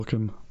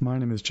Welcome, my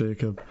name is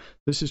Jacob.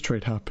 This is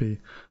Trade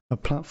Happy, a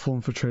platform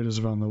for traders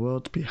around the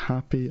world to be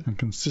happy and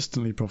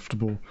consistently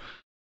profitable.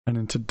 And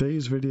in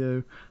today's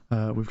video,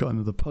 we've got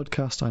another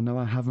podcast. I know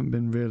I haven't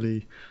been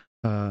really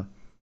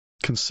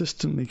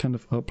consistently kind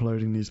of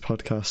uploading these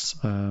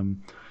podcasts.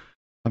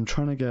 I'm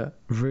trying to get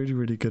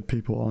really good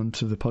people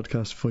onto the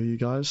podcast for you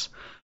guys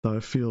that I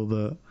feel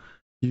that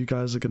you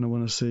guys are going to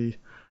want to see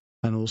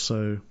and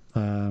also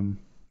can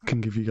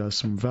give you guys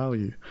some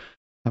value.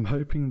 I'm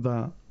hoping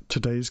that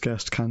today's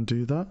guest can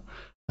do that.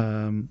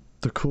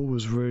 The call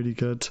was really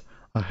good.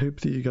 I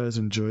hope that you guys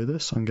enjoy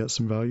this and get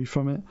some value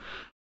from it.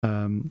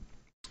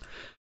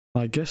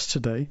 My guest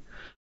today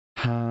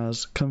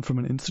has come from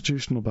an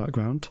institutional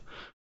background.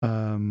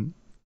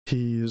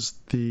 He is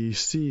the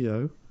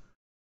CEO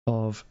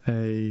of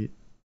a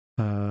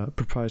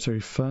proprietary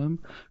firm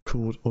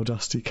called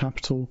Audacity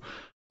Capital.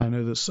 I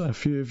know that a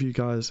few of you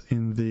guys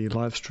in the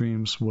live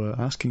streams were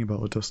asking about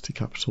Audacity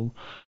Capital,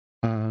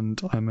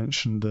 and I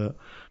mentioned that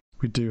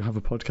we do have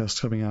a podcast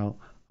coming out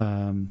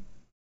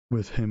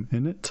with him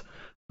in it,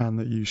 and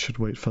that you should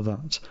wait for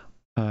that.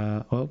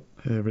 Well,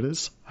 here it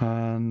is,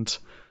 and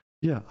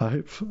yeah, I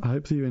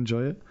hope that you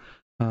enjoy it.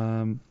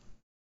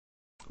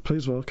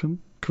 Please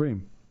welcome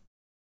Kareem.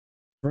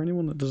 For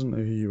anyone that doesn't know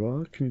who you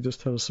are, can you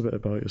just tell us a bit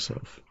about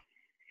yourself?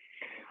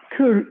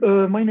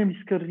 Cool. My name is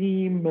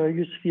Kareem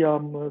Youssfi.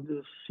 I'm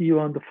the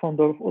CEO and the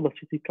founder of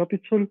Audacity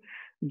Capital.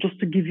 Just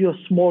to give you a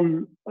small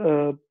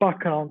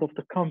background of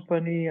the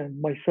company and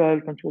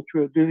myself and what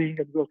we are doing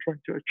and we are trying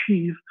to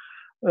achieve.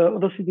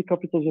 Audacity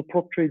Capital is a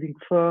prop trading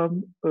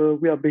firm.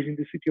 We are based in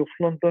the city of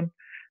London.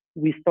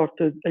 We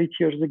started 8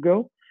 years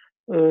ago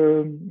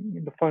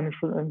in the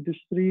financial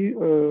industry.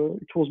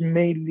 It was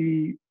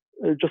mainly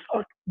just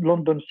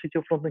London, city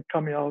of London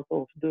coming out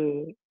of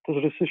the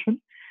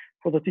recession.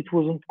 So that it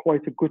wasn't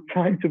quite a good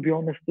time, to be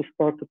honest, to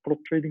start a prop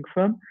trading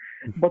firm.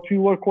 But we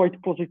were quite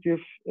positive,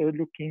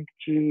 looking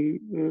to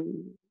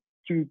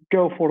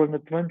go for an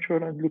adventure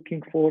and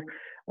looking for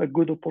a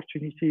good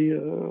opportunity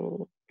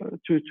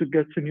to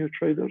get to new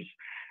traders.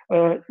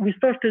 We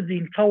started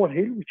in Tower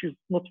Hill, which is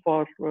not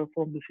far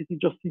from the city,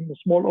 just in a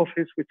small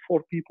office with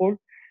 4 people.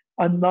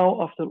 And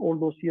now, after all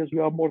those years, we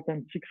are more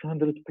than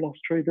 600 plus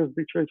traders.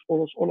 They trade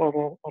for us all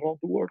around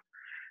the world.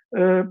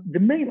 The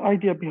main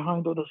idea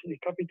behind Audacity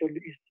Capital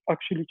is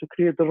actually to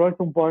create the right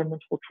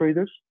environment for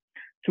traders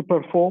to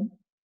perform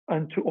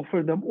and to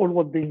offer them all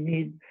what they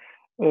need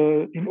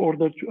in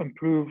order to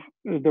improve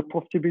their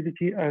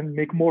profitability and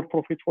make more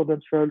profit for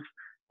themselves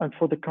and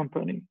for the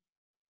company.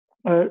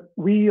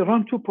 We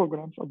run 2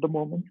 programs at the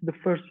moment. The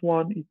first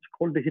one is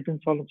called the Hidden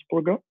Talents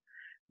Program,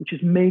 which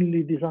is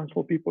mainly designed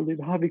for people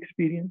that have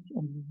experience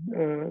and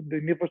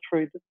they never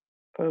traded,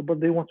 but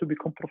they want to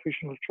become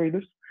professional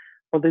traders,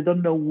 but they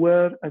don't know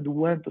where and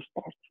when to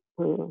start.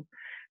 So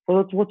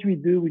that's what we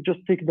do. We just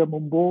take them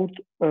on board,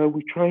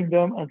 we train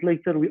them, and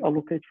later we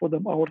allocate for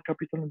them our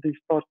capital and they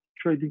start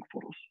trading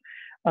for us.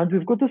 And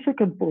we've got the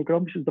second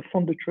program, which is the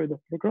Funded Trader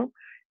Program,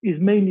 is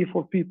mainly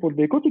for people,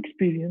 they got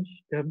experience,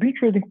 they have been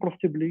trading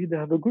profitably, they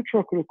have a good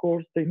track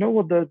record, they know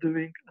what they're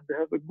doing, and they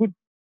have a good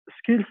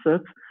skill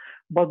set,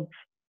 but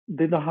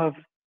they don't have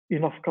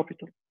enough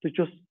capital. They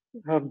just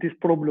have this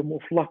problem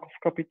of lack of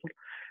capital.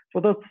 So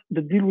that's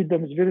the deal with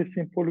them is very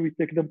simple. We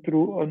take them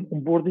through an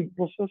onboarding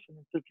process, an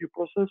interview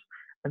process,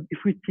 and if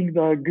we think they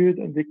are good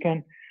and they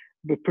can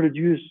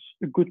produce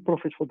a good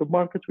profit for the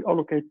market, we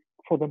allocate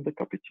for them the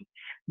capital.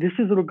 This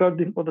is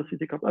regarding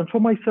Audacity Capital. And for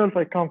myself,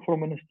 I come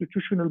from an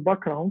institutional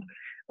background,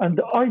 and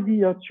the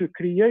idea to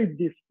create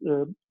this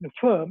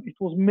firm, it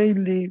was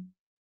mainly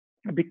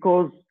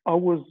because I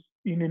was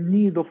in a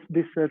need of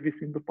this service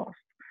in the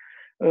past.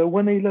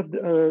 When I left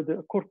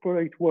the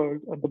corporate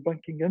world and the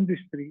banking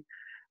industry,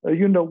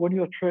 you know, when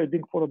you're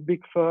trading for a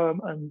big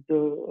firm and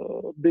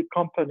a big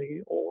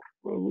company, or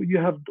you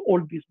have all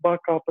this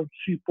backup and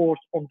support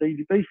on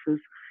daily basis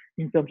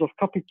in terms of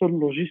capital,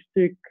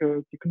 logistic,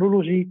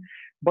 technology.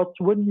 But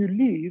when you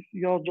leave,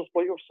 you are just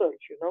by yourself,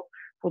 you know.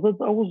 So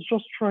that I was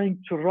just trying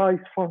to raise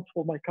funds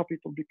for my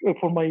capital,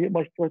 for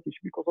my strategy,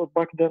 because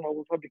back then I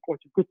was having quite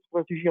a good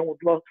strategy. I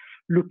was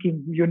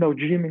looking, you know,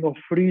 dreaming of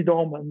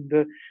freedom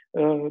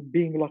and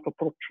being like a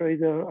prop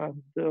trader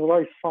and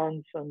raise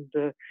funds,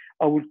 and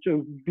I would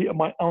be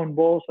my own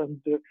boss and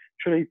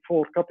trade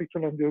for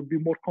capital, and be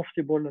more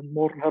comfortable and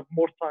have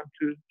more time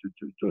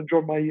to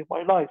enjoy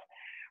my life.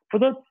 For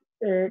that,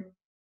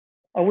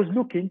 I was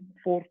looking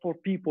for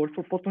people,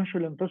 for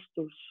potential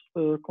investors,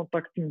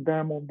 contacting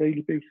them on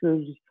daily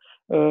basis,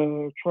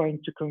 trying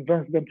to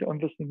convince them to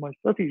invest in my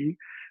strategy.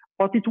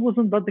 But it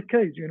wasn't that the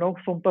case, you know.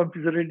 Sometimes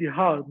it's really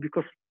hard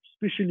because,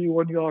 especially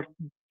when you are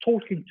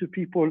talking to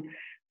people,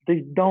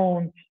 they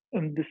don't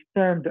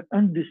understand the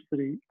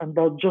industry and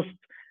they're just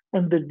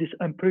under this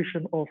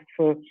impression of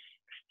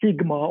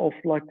stigma of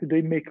like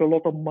they make a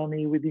lot of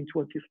money within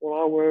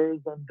 24 hours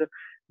and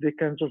they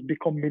can just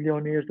become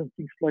millionaires and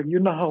things like, you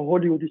know, how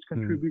Hollywood is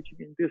contributing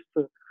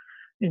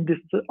in this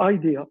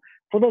idea.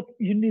 For that,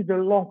 you need a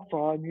long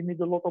time, you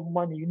need a lot of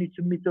money, you need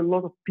to meet a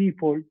lot of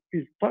people.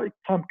 It's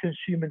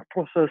time-consuming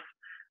process,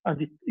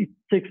 and it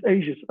takes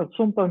ages. And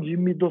sometimes you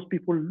meet those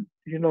people,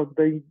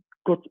 they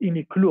got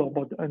any clue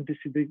about the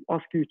industry. They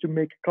ask you to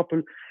make a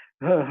couple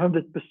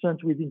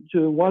 100% within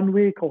 1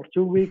 week or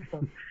 2 weeks.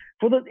 And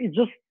for that, it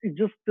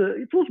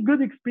was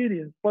good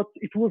experience, but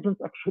it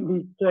wasn't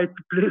actually quite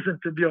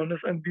pleasant, to be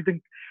honest, and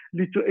didn't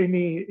lead to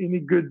any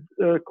good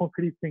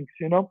concrete things.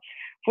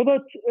 For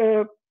that.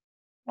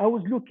 I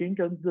was looking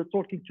and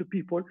talking to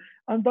people,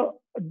 and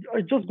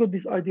I just got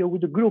this idea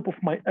with a group of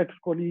my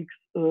ex-colleagues,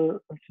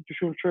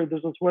 institutional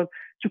traders as well,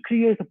 to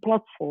create a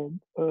platform,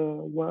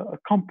 a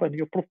company,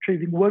 a prop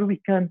trading, where we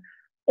can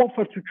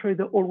offer to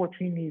trader all what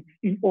he needs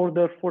in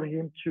order for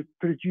him to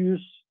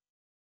produce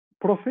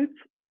profit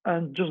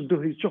and just do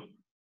his job.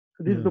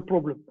 This is the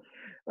problem.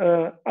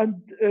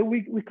 And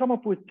we come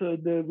up with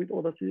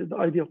Audacity, the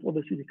idea of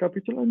Audacity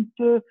Capital, and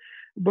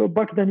but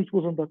back then it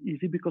wasn't that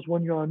easy, because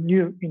when you are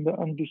new in the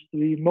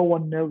industry, no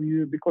one knows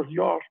you, because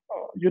you are,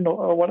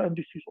 our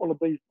industry is all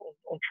based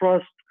on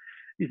trust,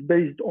 it's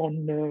based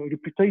on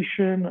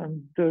reputation,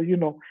 and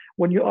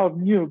when you are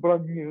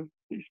brand new,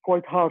 it's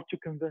quite hard to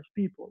convince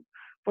people.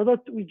 For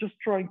that, we're just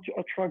trying to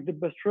attract the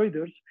best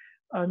traders,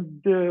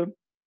 and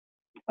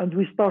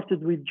we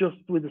started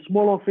with a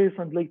small office,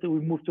 and later we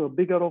moved to a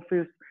bigger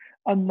office.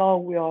 And now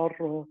we are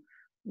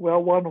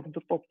one of the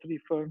top 3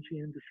 firms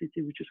here in the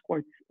city, which is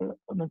quite an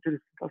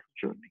interesting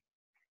journey.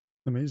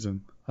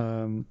 Amazing.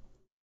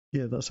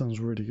 Yeah, that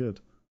sounds really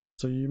good.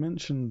 So you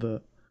mentioned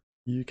that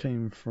you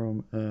came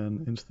from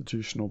an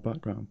institutional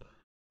background.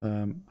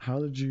 How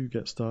did you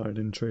get started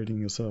in trading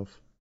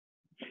yourself?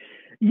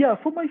 Yeah,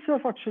 for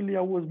myself, actually,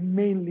 I was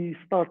mainly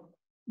back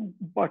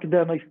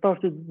then. I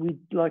started with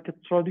like a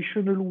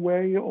traditional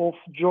way of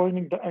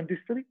joining the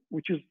industry,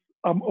 which is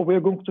we're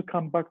going to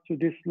come back to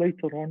this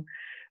later on,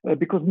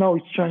 because now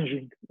it's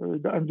changing.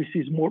 The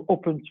industry is more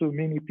open to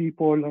many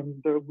people,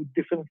 and with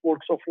different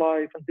walks of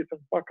life and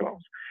different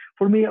backgrounds.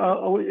 For me,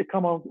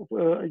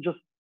 I just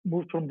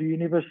moved from the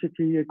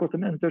university. I got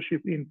an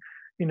internship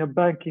in a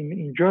bank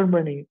in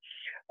Germany,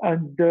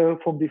 and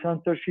from this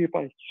internship,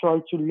 I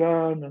tried to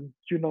learn. And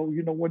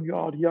when you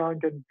are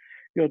young and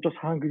you're just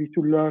hungry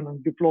to learn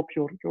and develop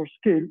your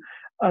skill,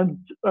 and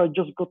I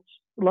just got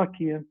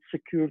lucky and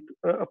secured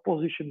a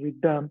position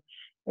with them.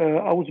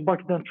 I was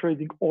back then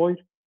trading oil.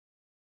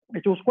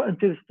 It was quite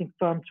interesting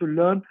time to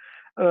learn,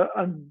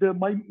 and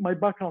my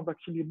background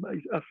actually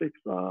is FX.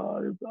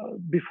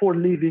 Before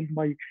leaving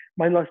my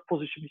last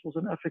position, it was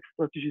an FX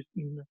strategist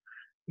in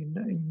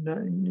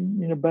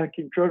a bank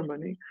in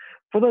Germany.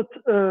 For that,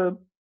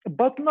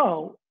 but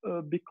now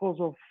because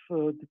of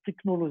the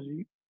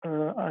technology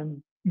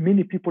and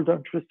many people that are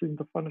interested in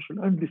the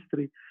financial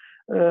industry,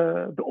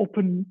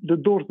 the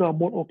doors are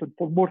more open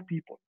for more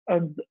people.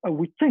 And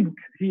we think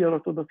here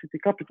at Audacity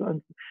Capital,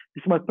 and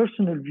this is my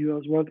personal view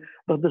as well,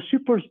 that the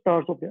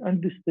superstars of the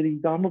industry,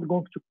 they are not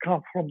going to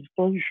come from the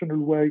traditional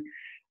way,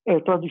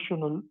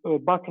 traditional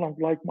background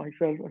like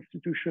myself,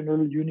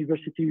 institutional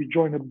university, you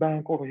join a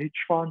bank or a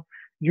hedge fund,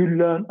 you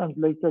learn, and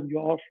later you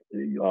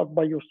are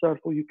by yourself,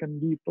 or you can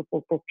leave for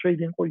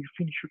trading, or you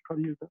finish your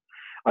career there.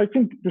 I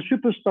think the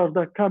superstars that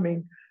are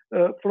coming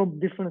from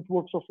different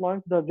walks of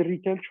life, the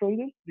retail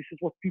traders. This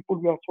is what people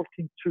we are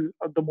talking to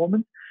at the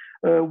moment.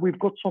 We've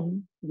got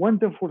some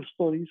wonderful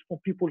stories from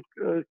people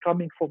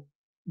coming from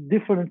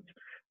different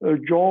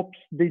jobs.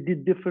 They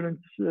did different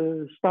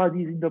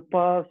studies in the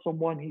past.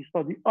 Someone, he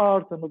studied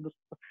art, another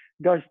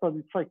guy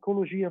studied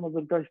psychology,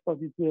 another guy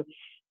studied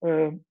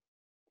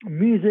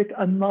music,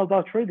 and now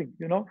they're trading.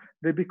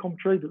 They become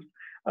traders.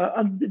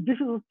 And this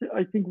is,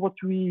 I think, what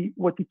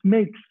it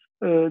makes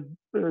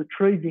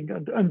trading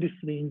and the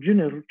industry in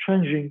general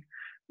changing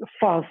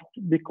fast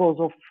because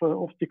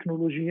of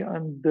technology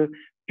and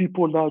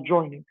people that are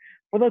joining.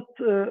 But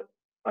that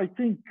I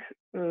think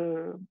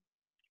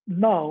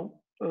now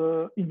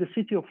in the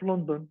city of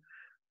London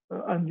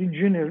and in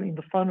general in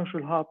the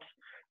financial hubs,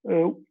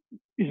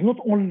 is not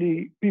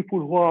only people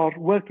who are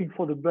working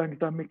for the bank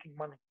that are making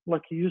money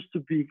like it used to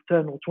be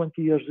 10 or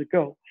 20 years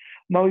ago.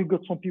 Now you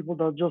got some people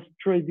that are just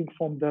trading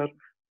from their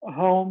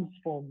homes,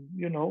 from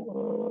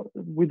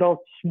without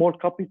small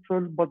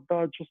capital, but they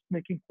are just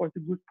making quite a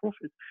good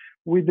profit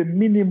with a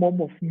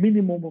minimum of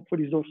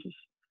resources.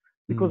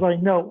 Because I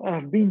know I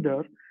have been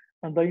there,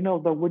 and I know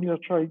that when you are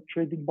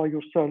trading by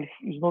yourself,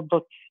 it's not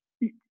that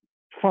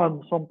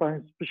fun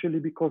sometimes, especially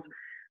because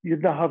you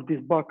don't have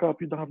this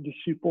backup, you don't have this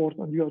support,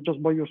 and you are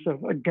just by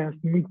yourself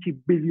against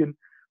multi-billion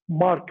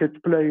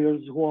market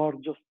players who are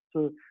just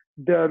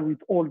there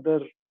with all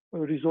their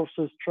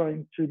resources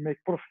trying to make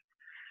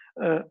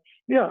profit.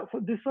 So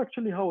this is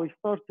actually how I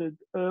started.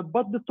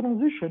 But the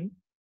transition,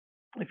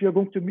 if you're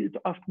going to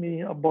ask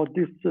me about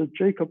this,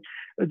 Jacob,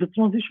 the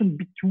transition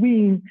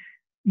between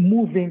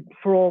moving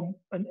from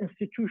an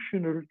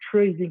institutional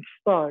trading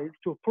style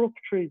to a prop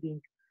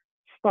trading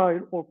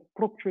style or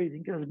prop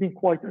trading has been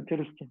quite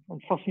interesting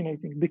and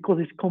fascinating, because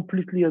it's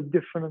completely a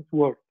different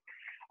world.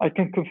 I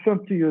can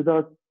confirm to you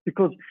that,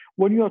 because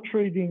when you are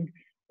trading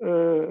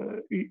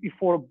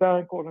for a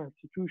bank or an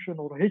institution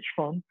or a hedge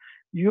fund,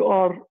 you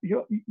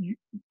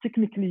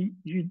technically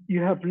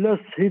you have less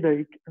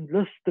headache and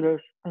less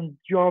stress, and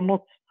you are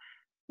not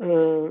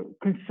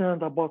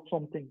concerned about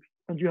something,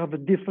 and you have a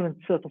different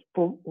set of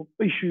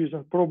issues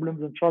and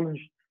problems and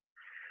challenges.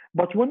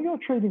 But when you're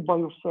trading by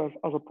yourself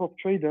as a prop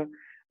trader,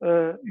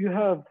 you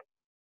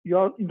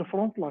are in the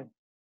front line.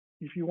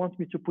 If you want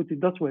me to put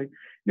it that way,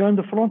 you're in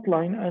the front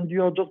line and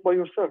you are just by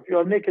yourself. You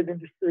are naked in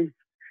the streets,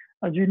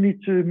 and you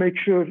need to make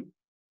sure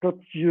that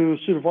you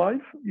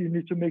survive. You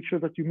need to make sure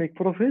that you make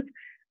profit,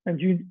 and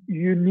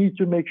you need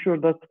to make sure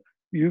that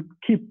you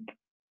keep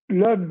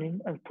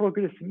learning and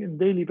progressing on a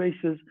daily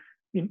basis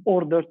in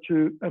order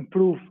to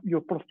improve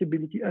your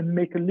profitability and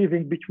make a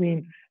living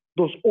between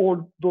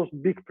those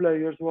big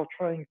players who are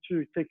trying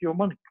to take your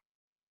money.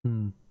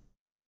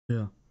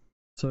 Yeah.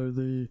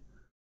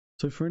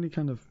 So for any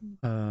kind of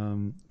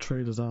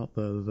traders out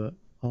there that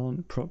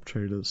aren't prop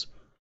traders,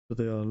 but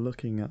they are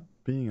looking at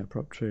being a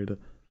prop trader,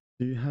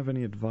 do you have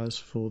any advice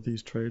for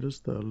these traders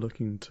that are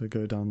looking to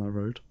go down that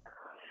road?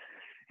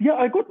 Yeah,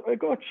 I got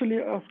actually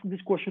asked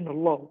this question a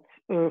lot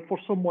for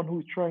someone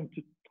who's trying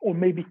to, or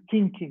maybe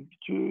thinking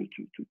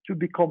to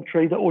become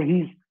trader, or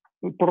he's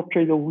a prop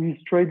trader who is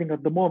trading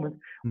at the moment.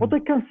 What I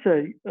can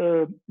say,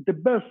 the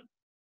best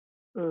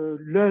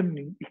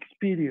learning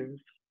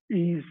experience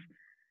is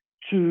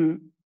to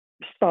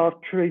start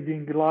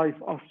trading live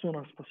as soon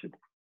as possible.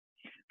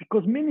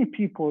 Because many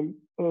people,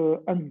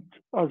 and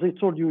as I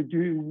told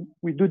you,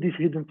 we do this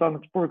hidden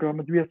talents program,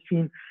 and we have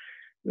seen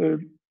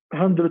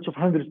hundreds of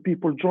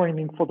people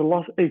joining for the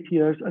last 8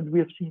 years, and we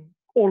have seen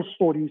all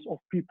stories of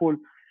people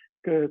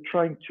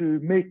trying to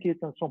make it,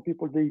 and some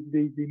people they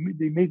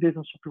made it,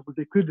 and some people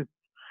they couldn't.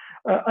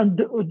 And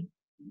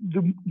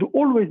the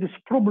always this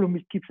problem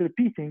it keeps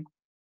repeating,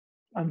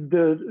 and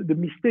the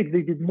mistake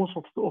they did most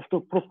of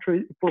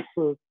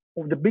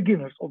the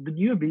beginners, of the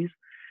newbies,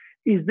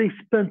 is they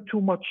spend too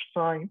much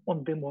time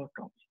on demo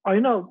accounts. I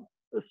know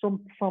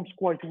sounds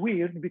quite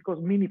weird, because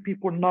many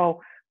people now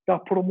are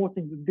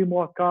promoting the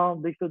demo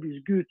account. They said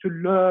it's good to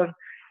learn,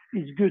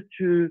 it's good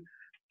to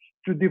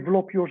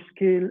develop your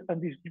skill,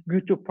 and it's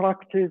good to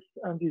practice,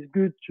 and it's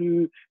good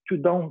to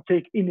don't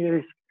take any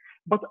risk.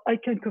 But I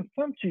can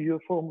confirm to you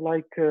from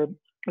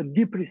a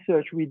deep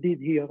research we did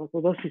here at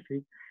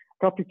Audacity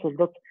Capital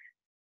that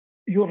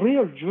your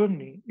real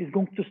journey is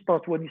going to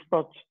start when you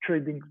start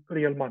trading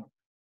real money.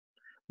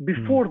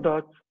 Before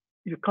that,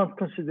 you can't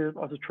consider it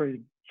as a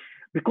trading,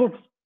 because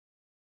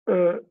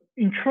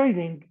in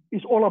trading,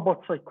 it's all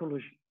about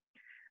psychology.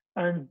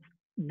 And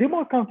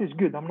demo account is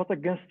good. I'm not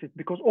against it,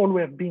 because all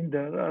we have been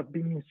there. I've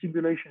been in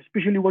simulation,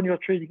 especially when you're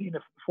trading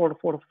for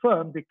a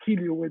firm. They kill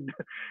you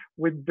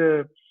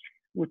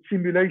with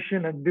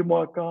simulation and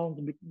demo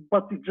accounts,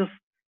 but it just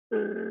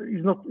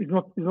is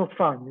not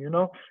fun.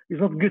 It's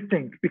not a good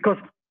thing, because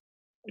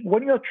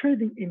when you're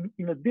trading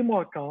in a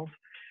demo account,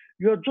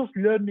 you're just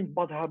learning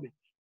bad habits.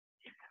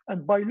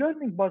 And by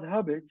learning bad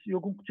habits,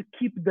 you're going to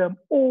keep them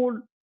all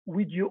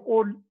with you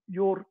all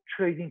your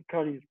trading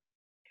career.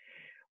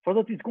 For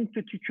that, it's going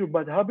to teach you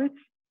bad habits.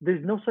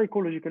 There's no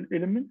psychological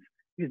element.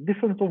 It's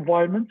different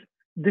environment,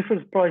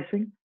 different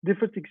pricing,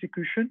 different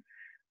execution,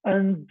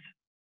 and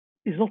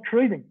it's not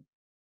trading.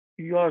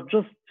 You are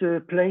just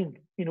playing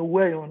in a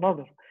way or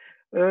another.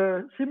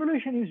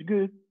 Simulation is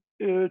good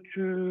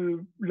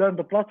to learn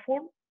the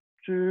platform,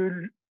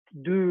 to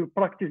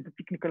practice the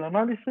technical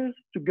analysis,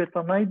 to get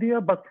an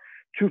idea, but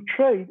to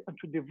trade and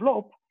to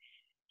develop,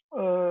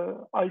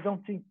 I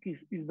don't think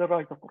is the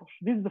right approach.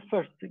 This is the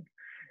first thing,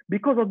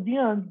 because at the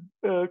end,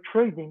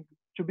 trading,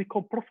 to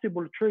become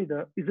profitable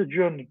trader, is a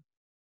journey.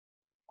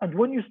 And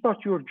when you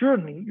start your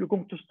journey, you're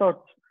going to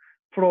start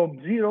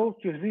from 0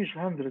 to reach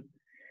 100.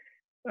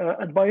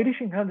 And by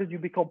reaching 100, you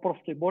become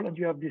profitable, and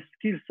you have this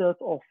skill set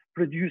of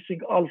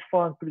producing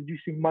alpha and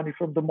producing money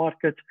from the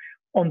market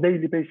on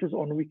daily basis,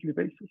 on a weekly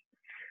basis.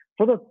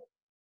 So that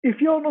if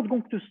you are not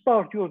going to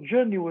start your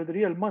journey with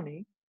real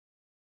money,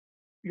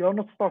 you are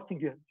not starting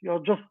yet. You are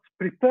just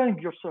preparing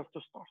yourself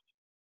to start.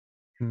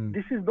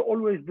 This is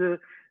always the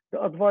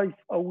advice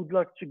I would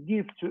like to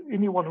give to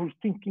anyone who's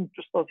thinking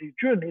to start his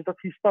journey, that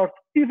he starts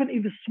even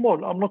if it's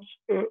small. I'm not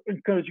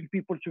encouraging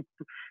people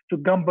to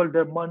gamble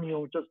their money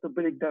or just to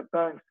break their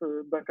bank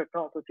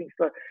account or things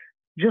like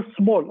that. Just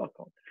small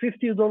account,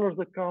 $50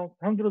 account,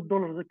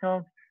 $100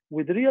 account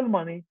with real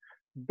money,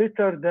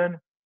 better than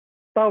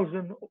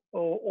 1,000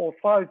 or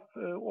 5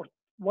 or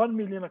 1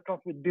 million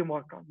account with demo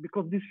account,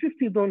 because this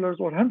 $50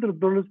 or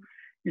 $100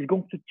 is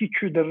going to teach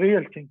you the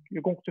real thing.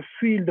 You're going to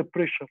feel the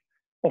pressure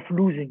of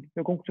losing.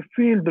 You're going to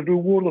feel the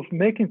reward of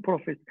making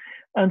profit,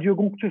 and you're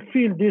going to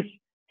feel this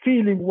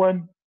feeling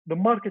when the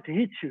market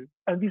hits you.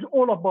 And it's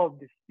all about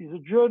this. It's a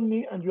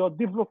journey, and you are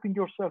developing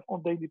yourself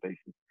on a daily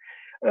basis.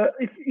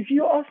 If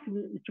you ask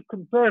me to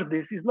compare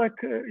this, it's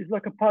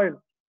like a pilot.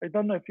 I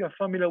don't know if you're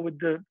familiar with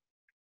the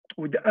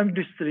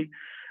industry.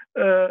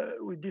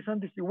 With this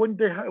industry, when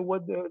the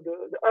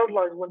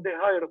airlines, when they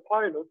hire a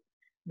pilot,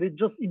 they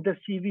just in the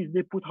CVs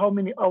they put how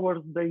many hours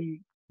they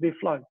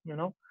fly,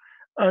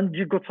 and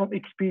you got some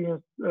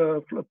experienced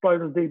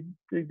pilots.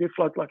 They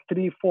fly like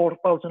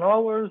 3,000-4,000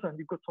 hours, and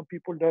you got some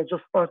people that are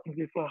just starting.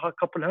 They fly a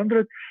couple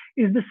hundred.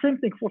 It's the same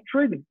thing for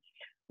trading.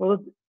 But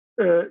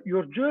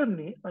your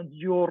journey and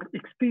your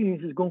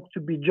experience is going to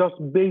be just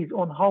based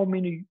on how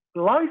many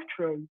live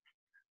trades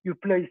you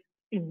place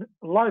in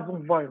live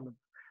environment.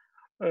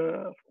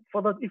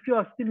 For that, if you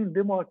are still in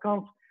demo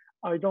accounts,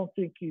 I don't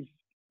think is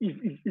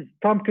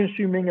time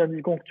consuming, and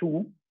it's going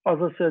to, as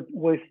I said,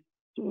 waste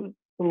a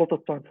lot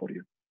of time for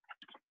you.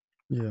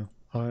 Yeah,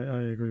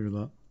 I agree with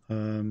that.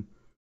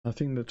 I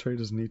think that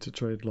traders need to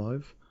trade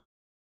live.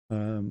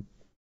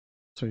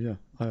 So yeah,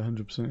 I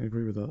 100%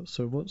 agree with that.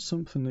 So what's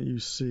something that you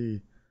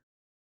see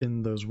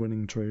in those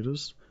winning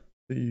traders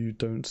that you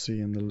don't see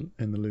in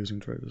the losing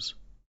traders?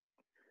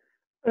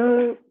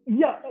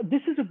 Yeah,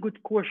 this is a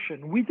good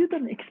question. We did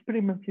an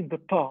experiment in the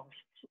past.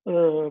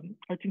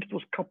 I think it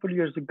was a couple of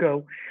years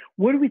ago,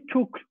 where we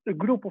took a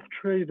group of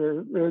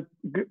traders,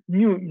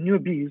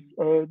 newbies.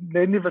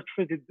 They never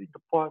traded in the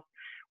past.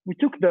 We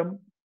took them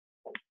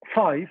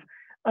 5,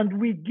 and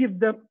we give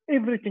them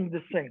everything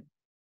the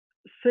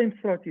same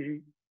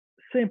strategy,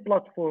 same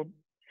platform,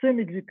 same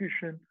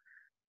execution,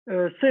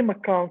 same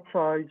account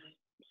size,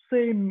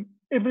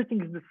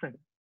 everything is the same.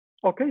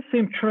 Okay,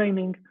 same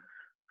training,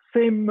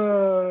 same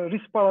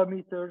risk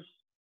parameters,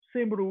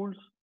 same rules,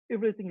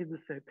 everything is the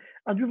same.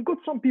 And you've got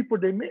some people,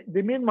 they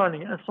made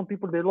money, and some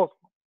people, they lost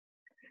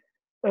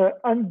money.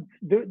 And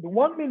the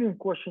 1 million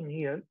question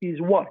here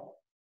is why?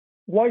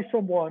 Why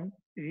someone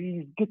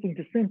is getting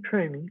the same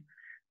training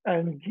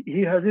and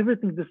he has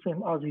everything the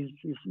same as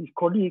his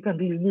colleague, and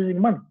he's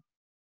losing money?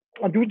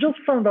 And we just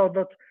found out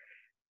that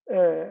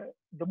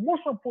the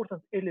most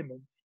important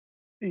element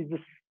is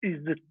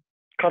the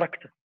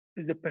character,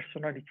 is the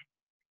personality,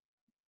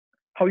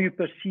 how you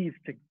perceive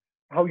things,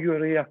 how you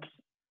react,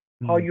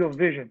 how your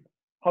vision,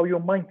 how your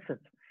mindset.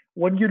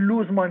 When you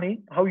lose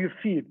money, how you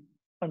feel,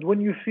 and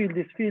when you feel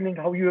this feeling,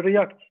 how you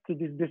react to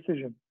this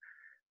decision.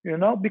 You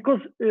know,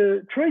 because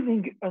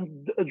trading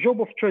and a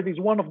job of trading is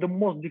one of the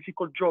most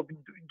difficult jobs in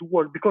the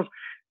world, because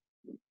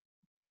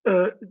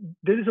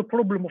there is a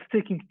problem of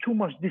taking too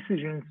much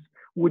decisions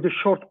with a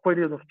short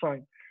period of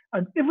time.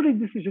 And every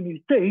decision you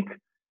take,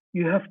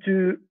 you have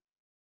to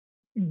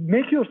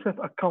make yourself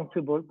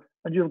accountable,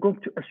 and you're going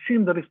to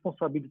assume the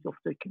responsibility of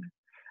taking it.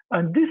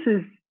 And this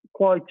is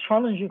quite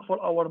challenging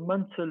for our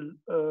mental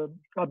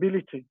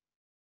ability.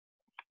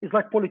 It's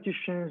like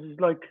politicians, it's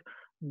like,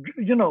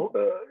 you know,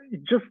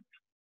 just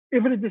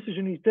every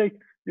decision you take,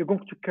 you're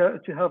going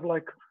to have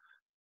like,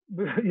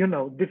 you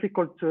know,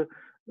 difficult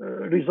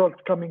results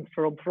coming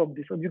from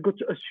this, and you've got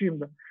to assume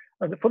them.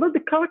 And for that, the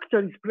character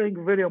is playing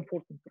a very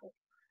important role.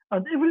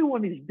 And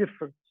everyone is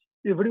different.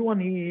 Everyone,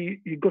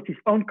 he got his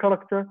own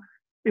character.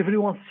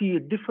 Everyone see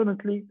it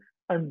differently,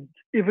 and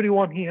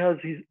everyone, he has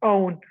his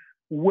own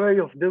way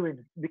of doing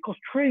it. Because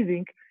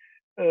trading,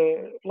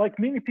 like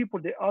many people,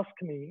 they ask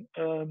me,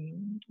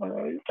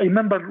 I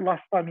remember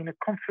last time in a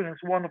conference,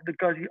 one of the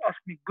guys, he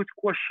asked me a good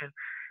question.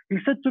 He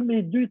said to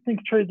me, do you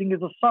think trading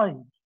is a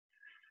science?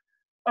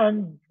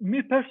 And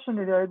me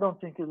personally, I don't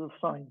think it's a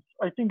science.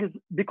 I think it's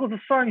because the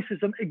science is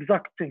an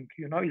exact thing,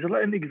 you know, it's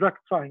an exact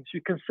science.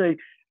 You can say,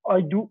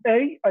 I do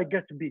A, I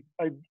get B.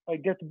 I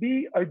get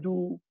B, I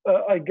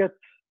get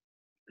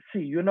C.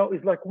 You know,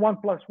 it's like 1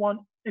 + 1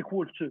 =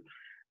 2.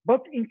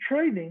 But in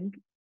trading,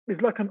 it's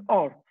like an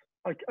art.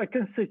 I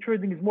can say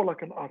trading is more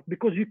like an art,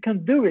 because you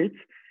can do it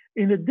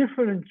in a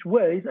different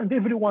ways, and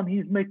everyone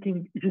is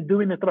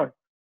doing it right.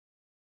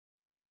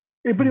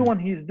 Everyone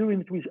is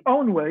doing it with his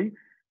own way,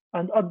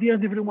 and at the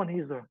end, everyone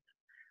is right.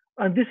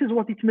 And this is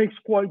what it makes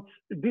quite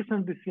this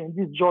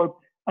job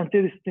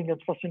interesting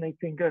and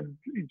fascinating, and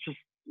it's just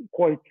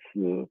quite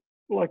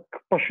like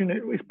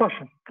passionate. It's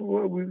passion.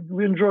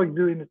 We enjoy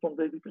doing it on a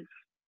daily basis.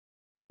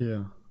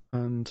 Yeah,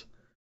 and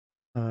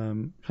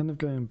kind of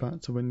going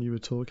back to when you were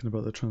talking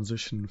about the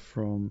transition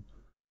from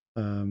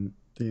the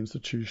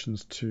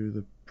institutions to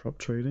the prop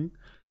trading,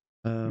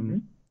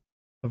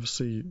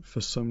 obviously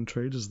for some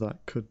traders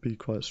that could be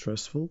quite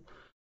stressful.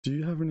 Do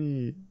you have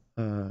any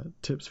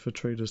tips for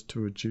traders to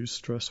reduce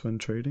stress when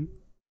trading?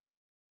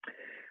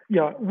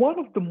 Yeah, one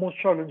of the most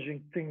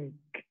challenging things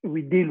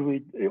we deal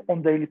with on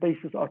a daily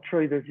basis are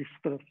traders is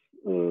stress.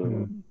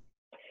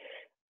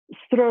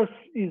 Stress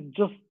is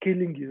just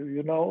killing you,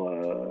 you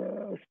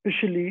know.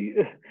 Especially,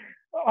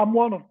 I'm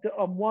one of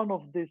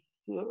these,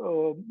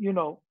 you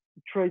know,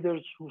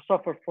 traders who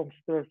suffer from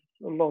stress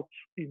a lot.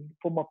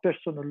 For my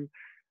personal,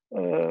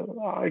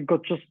 I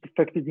got just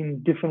affected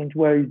in different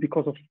ways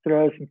because of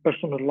stress in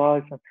personal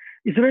life, and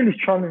it's really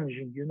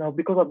challenging, you know,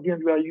 because at the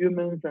end we are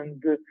humans,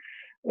 and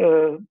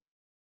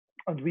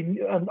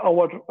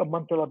our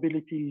mental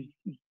ability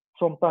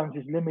sometimes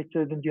is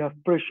limited, and you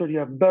have pressure, you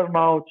have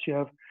burnouts, you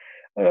have.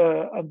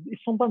 And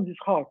sometimes it's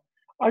hard.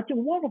 I think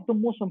one of the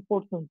most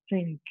important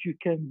things you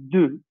can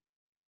do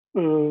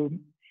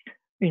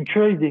in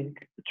trading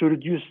to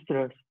reduce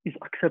stress is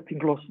accepting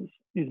losses,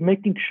 is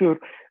making sure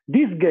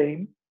this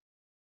game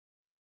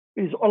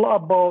is all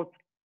about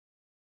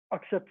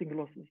accepting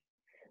losses.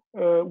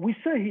 we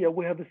say here,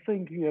 we have a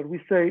saying here, we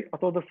say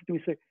at Audacity,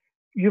 we say,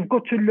 you've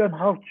got to learn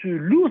how to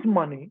lose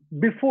money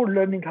before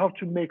learning how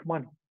to make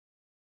money.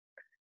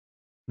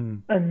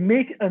 And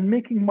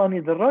making money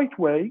the right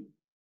way,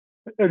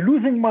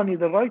 losing money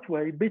the right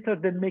way, better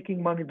than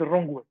making money the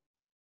wrong way.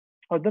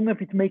 I don't know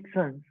if it makes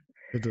sense.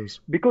 It does.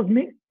 Because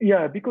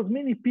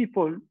many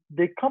people,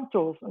 they come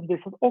to us and they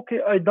said,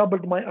 okay, I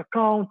doubled my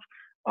account.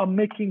 I'm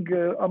making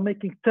 100%. I'm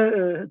making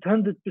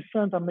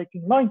 90%.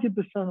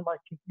 I'm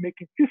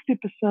making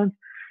 50%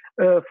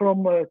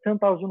 from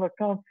 10,000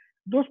 accounts.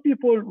 Those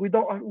people, we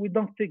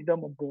don't take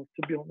them on board,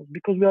 to be honest,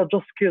 because we are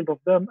just scared of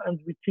them and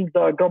we think they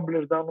are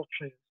gamblers, they are not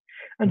traders.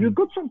 And we've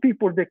got some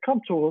people, they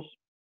come to us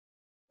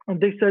and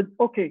they said,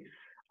 okay,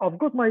 I've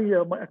got my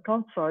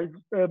account size,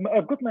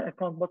 I've got my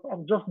account, but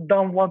I'm just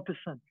down 1%.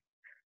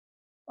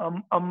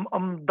 I'm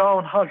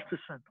down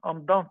 0.5%.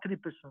 I'm down 3%.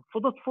 So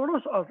that for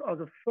us as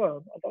a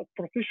firm, as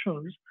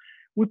professionals,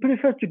 we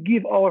prefer to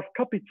give our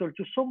capital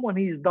to someone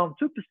who is down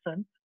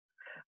 2%,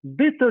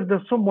 better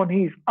than someone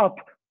who is up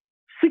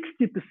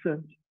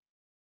 60%,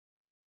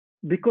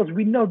 because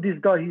we know this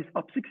guy who's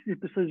up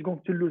 60% is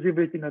going to lose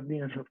everything at the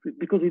end of it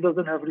because he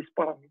doesn't have risk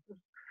parameters.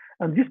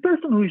 And this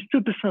person who is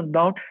 2%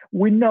 down,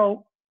 we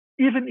know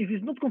even if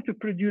he's not going to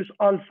produce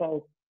alpha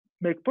or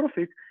make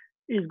profit,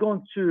 is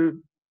going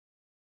to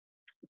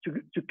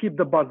keep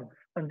the balance.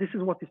 And this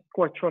is what is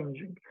quite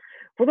challenging.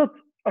 For that,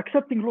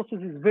 accepting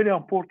losses is very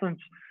important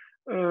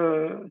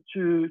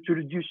to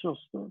reduce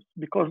losses,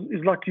 because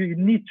it's like you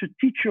need to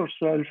teach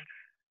yourself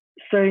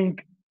saying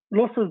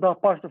losses are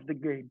part of the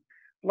game.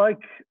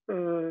 Like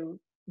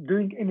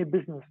doing any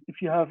business.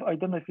 If you have, I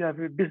don't know if you have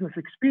a business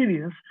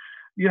experience,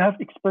 you have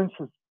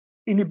expenses.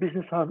 Any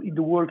business in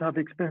the world have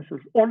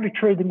expenses. Only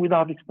trading we don't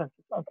have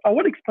expenses. And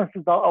our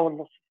expenses are our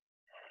losses.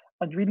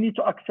 And we need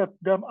to accept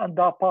them, and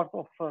they are part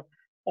of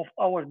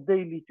our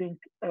daily thing,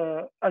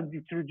 and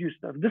to reduce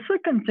them. The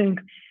second thing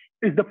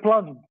is the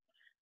planning,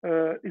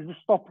 is the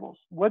stop loss.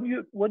 When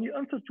you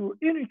enter to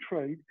any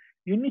trade,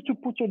 you need to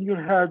put on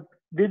your head,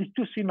 there is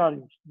two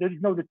scenarios. There is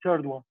no the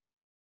third one.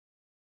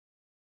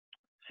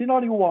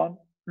 Scenario one,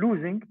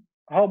 losing,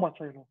 how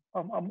much I lose.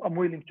 I'm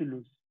willing to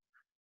lose.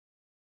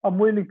 I'm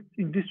willing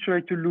in this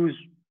trade to lose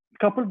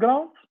couple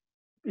grams.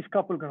 It's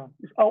couple grams.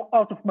 It's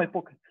out of my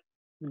pocket.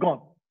 It's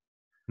gone.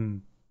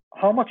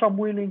 How much I'm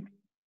willing,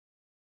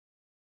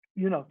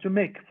 to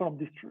make from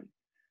this trade.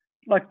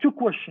 Like two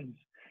questions.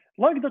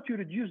 Like that you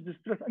reduce the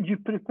stress and you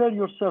prepare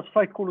yourself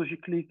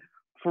psychologically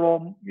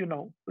from,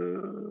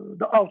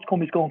 the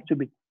outcome is going to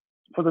be.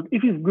 So that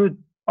if it's good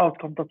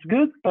outcome, that's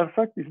good,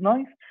 perfect, it's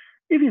nice.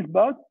 If it's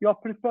bad, you are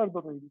prepared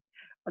already.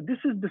 And this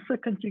is the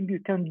second thing you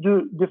can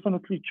do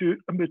definitely to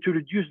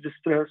reduce the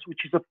stress,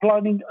 which is the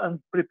planning and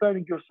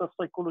preparing yourself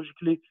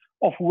psychologically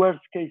of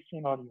worst case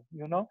scenario,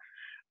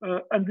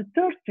 And the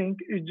third thing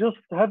is just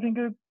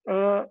having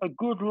a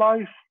good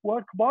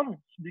life-work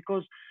balance,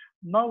 because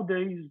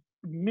nowadays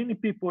many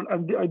people,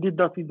 and I did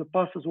that in the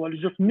past as well, is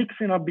just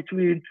mixing up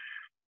between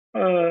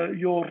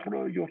your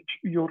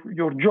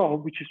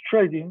job, which is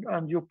trading,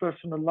 and your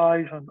personal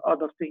life and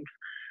other things.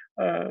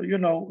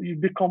 You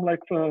become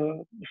like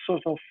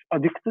sort of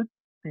addicted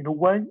in a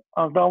way.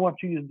 I don't want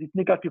to use this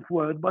negative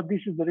word, but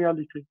this is the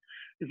reality.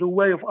 It's a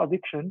way of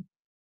addiction,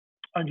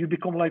 and you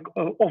become like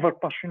over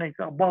passionate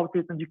about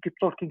it, and you keep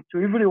talking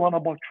to everyone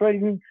about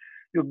trading.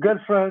 Your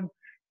girlfriend,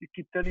 you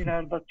keep telling her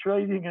about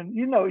trading, and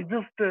it's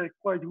just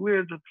quite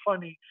weird and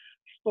funny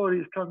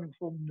stories coming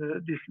from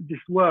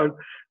this world.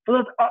 So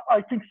that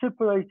I think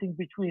separating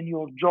between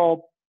your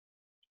job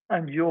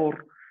and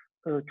your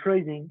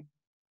trading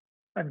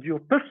and your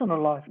personal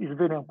life is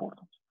very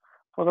important.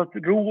 So that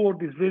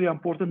reward is very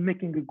important,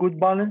 making a good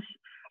balance.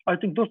 I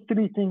think those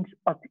three things,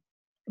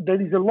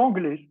 there is a long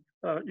list.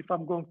 If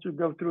I'm going to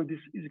go through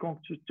this, it's going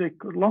to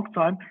take a long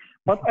time.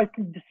 But I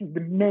think this is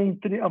the main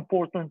three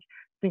important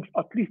things,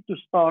 at least to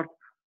start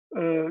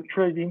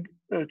trading,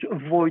 to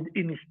avoid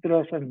any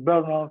stress and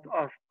burnout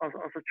as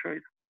a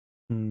trader.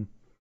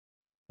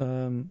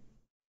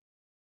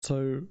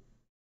 So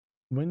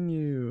when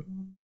you,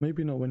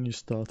 maybe not when you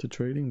started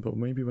trading, but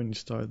maybe when you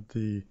started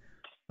the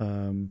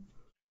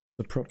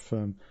prop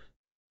firm,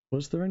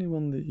 was there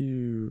anyone that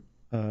you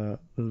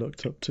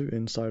looked up to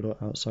inside or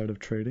outside of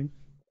trading?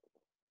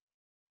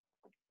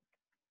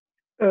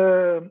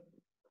 Do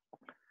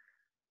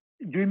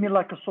you mean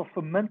like a sort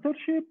of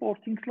mentorship or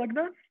things like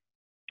that?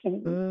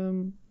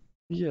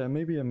 Yeah,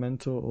 maybe a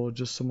mentor or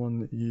just someone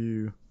that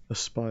you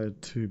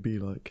aspired to be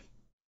like.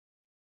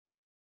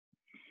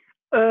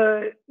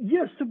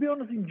 Yes, to be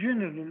honest, in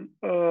general,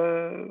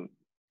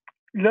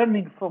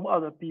 learning from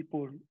other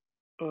people,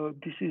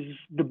 this is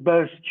the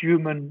best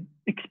human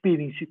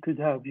experience you could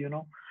have,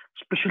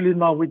 especially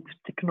now with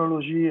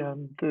technology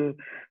and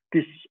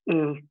this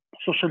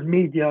social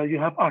media. You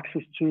have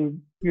access to,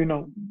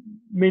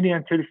 many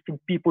interesting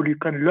people you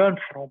can learn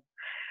from.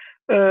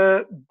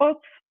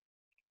 But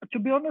to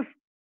be honest,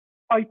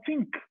 I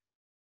think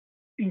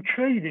in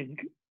trading,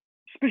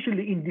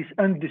 especially in this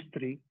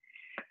industry,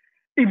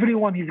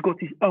 everyone has got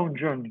his own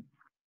journey.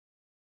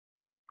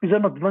 It's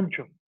an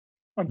adventure.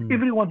 and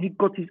everyone he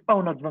got his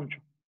own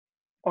adventure.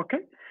 Okay,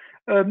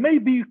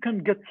 maybe you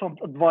can get some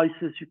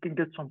advices, you can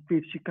get some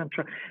tips, you can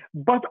try,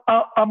 but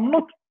I'm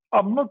not,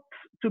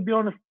 to be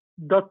honest,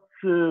 that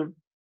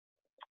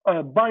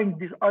buying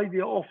this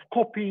idea of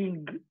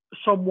copying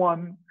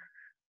someone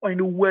in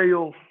a way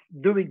of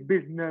doing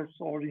business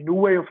or in a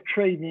way of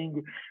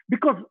trading,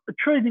 because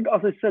trading,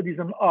 as I said, is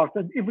an art,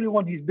 and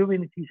everyone is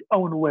doing it his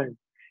own way.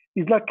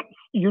 It's like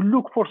you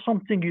look for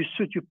something you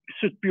suit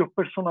your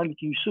personality,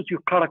 you suit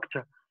your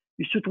character,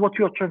 you suit what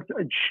you are trying to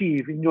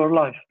achieve in your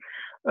life,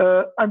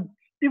 and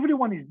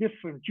everyone is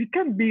different. You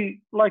can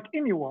be like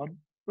anyone.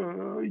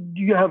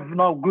 You have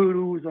now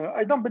gurus.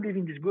 I don't believe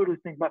in this guru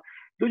thing, but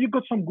you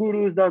got some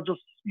gurus that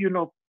just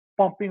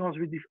pumping us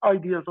with these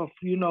ideas of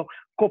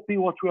copy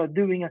what we are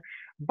doing.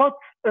 But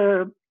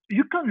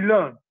you can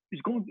learn.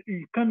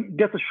 You can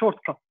get a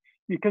shortcut.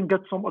 You can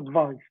get some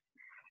advice.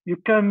 You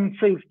can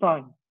save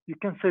time. You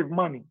can save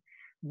money.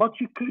 But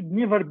you could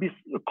never be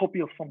a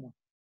copy of someone,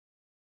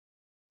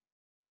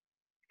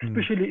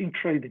 especially in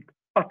trading.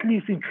 At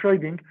least in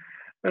trading,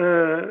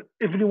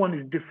 everyone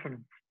is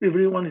different. His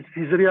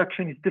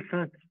reaction is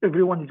different.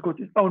 Everyone has got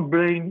his own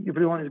brain.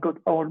 Everyone has got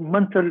our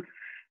mental,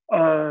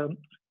 uh,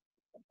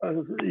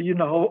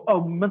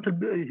 our mental,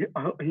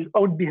 his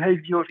own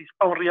behavior, his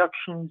own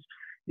reactions,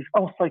 his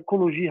own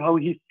psychology, how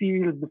he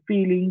feels, the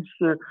feelings,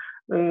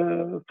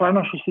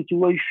 financial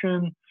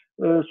situation,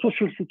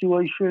 social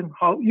situation.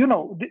 How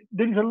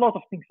there is a lot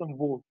of things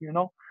involved.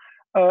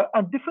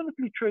 And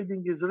definitely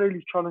trading is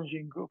really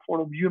challenging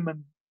for a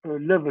human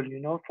level,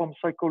 from a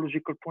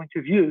psychological point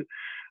of view,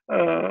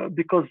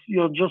 because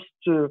you're just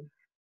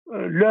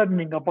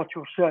learning about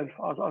yourself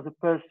as a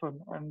person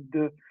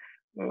and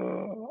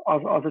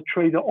as a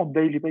trader on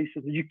daily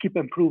basis. You keep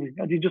improving,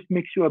 and it just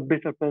makes you a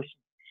better person.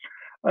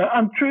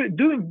 And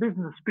doing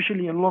business,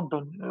 especially in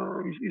London,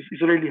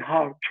 is really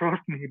hard.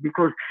 Trust me,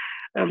 because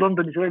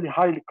London is a really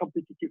highly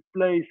competitive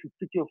place. The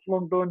city of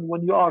London,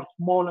 when you are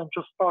small and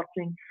just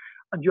starting,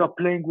 and you are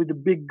playing with the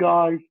big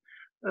guys,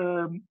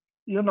 and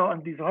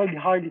this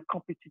highly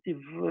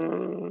competitive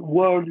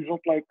world is not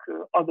like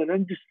other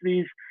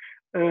industries.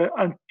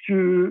 And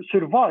to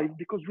survive,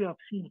 because we have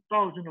seen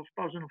thousands of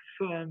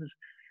firms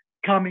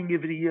coming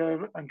every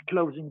year and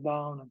closing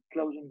down and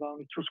closing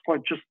down. It was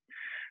quite just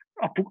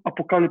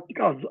apocalyptic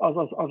as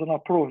an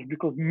approach,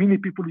 because many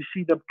people, you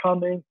see them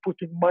coming,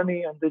 putting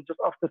money, and they just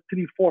after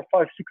 3, 4,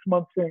 5, 6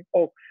 months saying,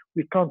 "Oh,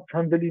 we can't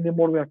handle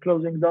anymore. We are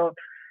closing down."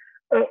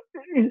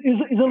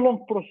 Is a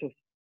long process.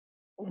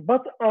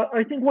 But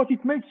I think what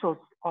it makes us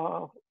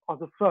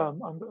as a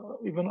firm and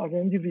even as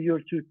an individual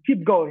to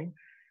keep going,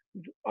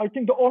 I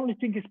think the only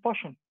thing is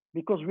passion,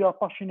 because we are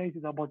passionate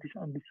about this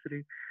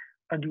industry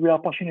and we are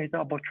passionate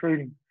about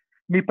trading.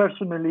 Me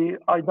personally,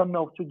 I don't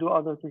know to do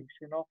other things.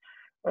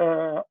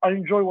 I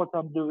enjoy what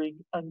I'm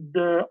doing, and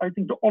I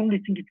think the only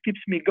thing it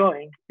keeps me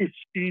going is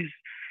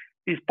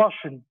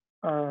passion,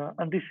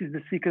 and this is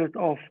the secret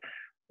of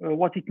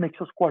what it makes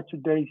us quite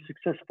today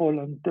successful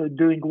and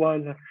doing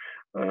well.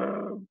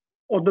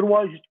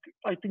 Otherwise,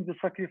 I think the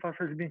sacrifice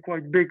has been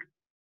quite big,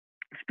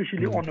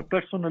 especially on a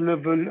personal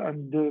level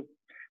and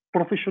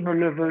professional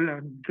level,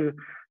 and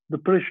the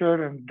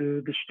pressure and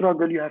the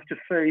struggle you have to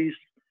face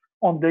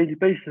on daily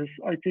basis.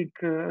 I think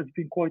it's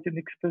been quite an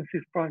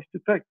expensive price to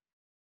pay.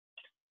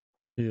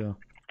 Yeah.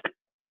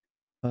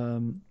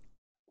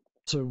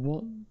 So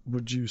what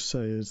would you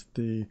say is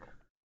the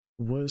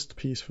worst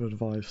piece of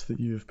advice that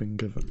you've been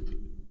given,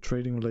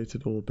 trading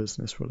related or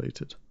business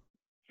related?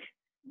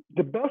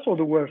 The best or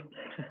the worst?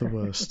 The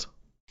worst.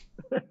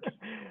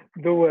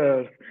 The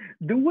worst.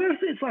 The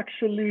worst is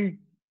actually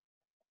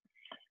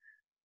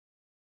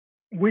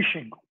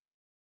wishing.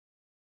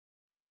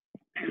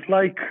 It's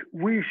like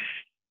way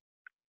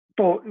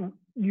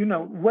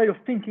of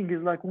thinking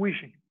is like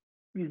wishing.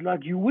 It's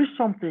like you wish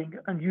something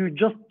and you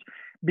just,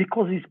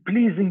 because it's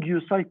pleasing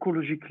you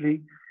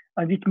psychologically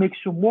and it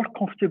makes you more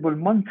comfortable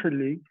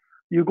mentally,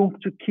 you're going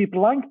to keep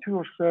lying to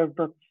yourself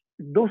that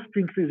those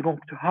things is going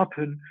to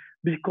happen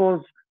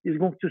because it's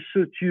going to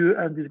suit you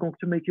and it's going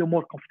to make you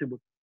more comfortable.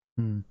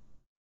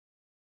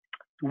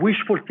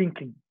 Wishful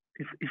thinking,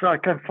 if I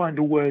can find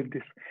a word,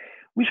 this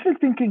wishful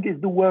thinking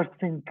is the worst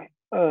thing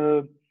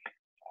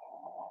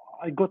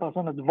I got as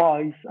an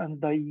advice,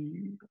 and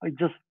I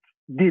just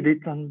did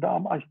it, and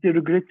I still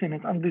regretting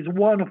it. And it's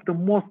one of the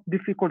most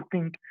difficult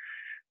things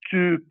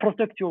to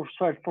protect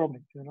yourself from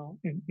it,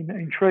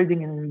 in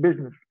trading and in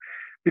business,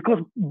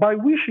 because by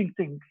wishing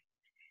things,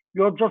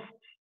 you're just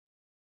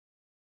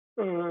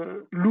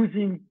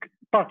losing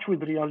touch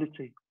with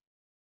reality.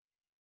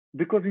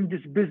 Because in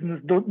this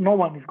business, no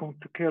one is going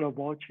to care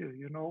about you.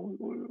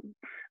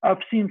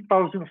 I've seen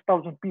thousands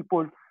of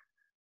people,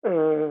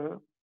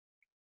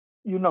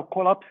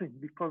 collapsing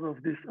because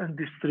of this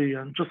industry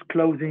and just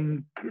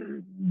closing,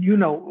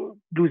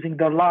 losing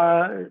their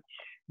life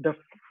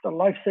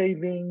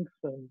savings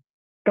and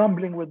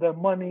gambling with their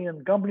money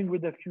and gambling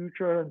with their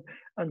future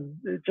and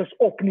just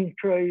opening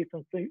trades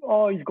and saying,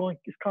 "Oh, he's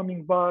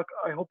coming back.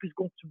 I hope he's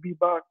going to be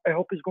back. I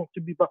hope he's going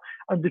to be back."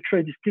 And the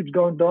trade just keeps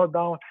going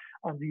down.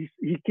 and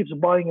he keeps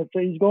buying it. So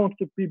he's going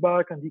to be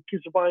back, and he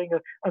keeps buying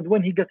it. And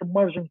when he gets a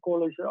margin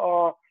call, he says,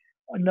 "Oh,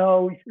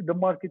 now the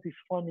market is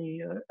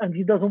funny," and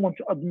he doesn't want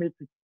to admit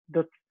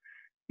that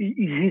it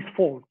is his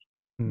fault,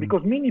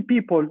 because many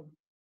people,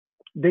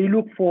 they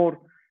look for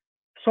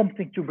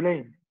something to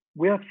blame.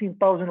 We have seen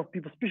thousands of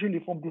people, especially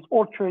from these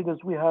old traders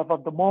we have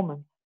at the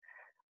moment.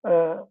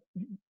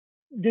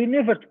 They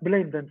never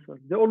blame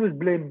themselves. They always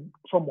blame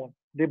someone.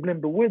 They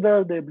blame the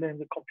weather, they blame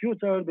the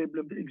computer, they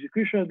blame the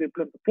execution, they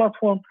blame the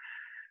platform.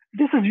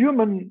 This is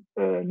human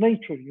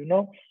nature, you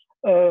know.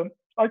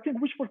 I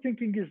think wishful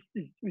thinking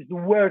is the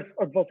worst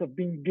advice I've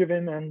been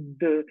given,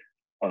 and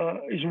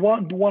is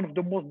one of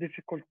the most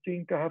difficult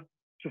things I have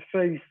to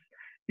face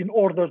in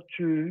order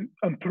to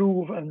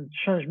improve and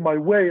change my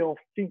way of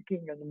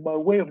thinking and my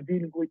way of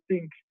dealing with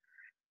things,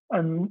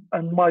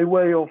 and my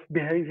way of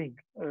behaving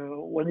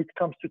when it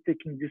comes to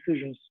taking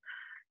decisions,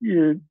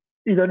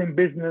 either in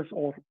business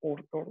or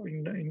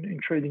in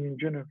trading in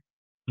general.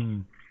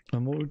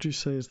 And what would you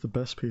say is the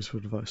best piece of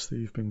advice that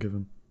you've been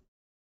given?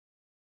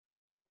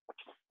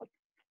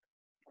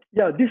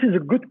 Yeah, this is a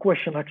good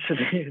question,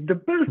 actually. The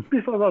best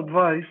piece of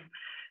advice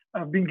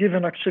I've been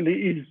given, actually,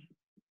 is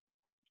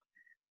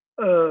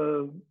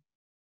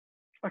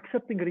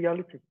accepting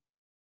reality.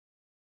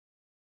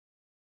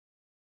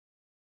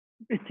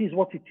 It is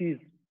what it is.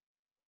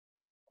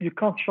 You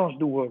can't change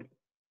the world,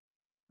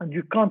 and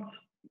you can't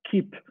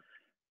keep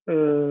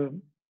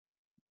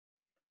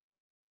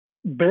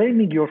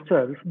blaming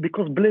yourself,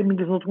 because blaming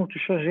is not going to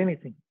change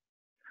anything.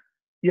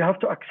 You have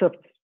to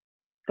accept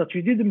that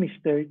you did a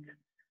mistake.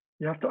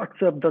 You have to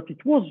accept that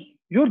it was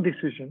your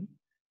decision.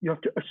 You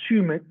have to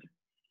assume it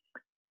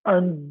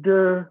and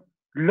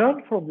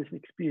learn from this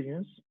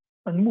experience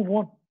and move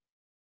on.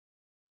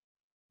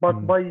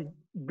 But by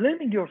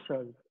blaming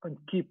yourself and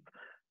keep,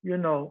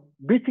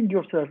 beating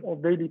yourself on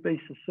a daily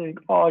basis, saying,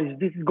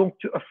 this is going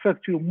to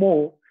affect you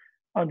more,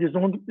 and it's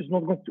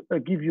not going to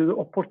give you the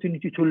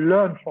opportunity to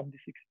learn from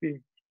this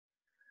experience.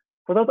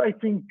 For that, I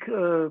think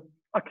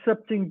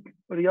accepting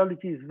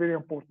reality is very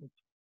important.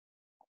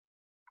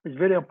 It's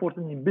very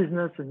important in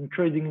business and in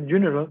trading in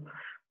general,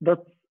 that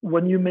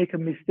when you make a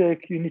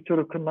mistake, you need to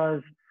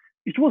recognize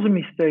it was a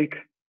mistake,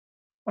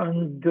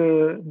 and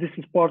this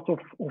is part of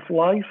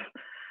life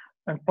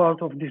and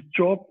part of this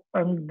job,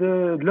 and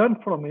learn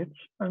from it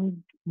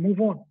and move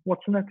on.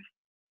 What's next?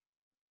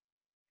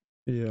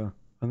 Yeah,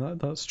 and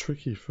that's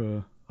tricky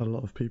for a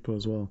lot of people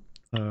as well.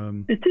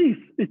 It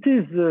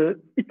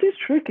is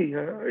tricky.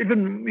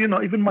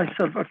 Even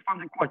myself, I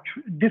found it quite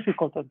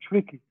difficult and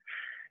tricky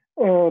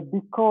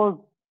because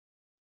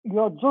you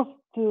are just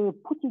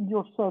putting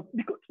yourself,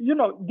 because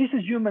this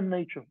is human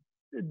nature.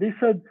 They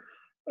said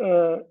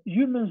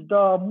humans that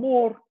are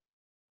more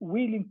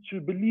willing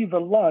to believe a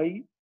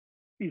lie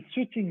is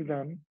suiting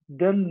them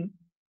than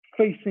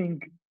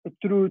facing a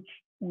truth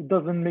who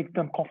doesn't make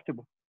them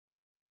comfortable.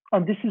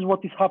 And this is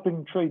what is happening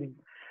in trading.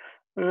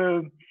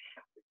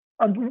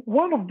 And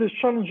one of the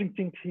challenging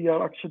things here,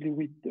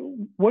 actually,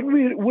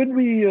 when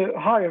we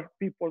hire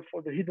people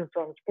for the Hidden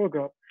Talents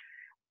program,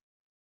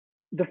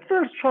 the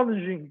first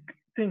challenging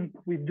thing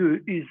we do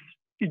is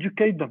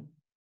educate them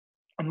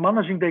and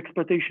managing the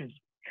expectations.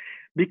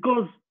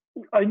 Because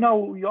I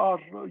know you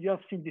have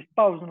seen these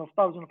thousands of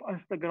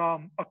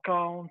Instagram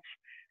accounts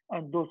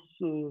and those,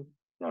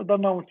 I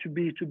don't know to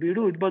be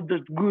rude, but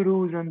those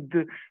gurus and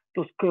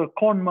those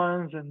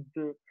conmans and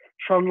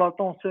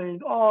charlatans saying,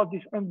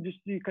 this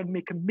industry can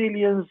make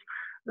millions.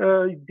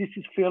 This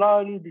is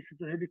Ferrari, this is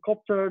a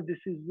helicopter, this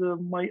is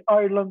my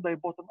island. I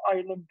bought an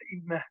island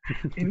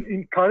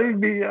in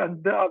Caribbean,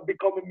 and I've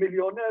become a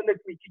millionaire. Let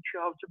me teach you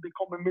how to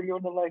become a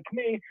millionaire like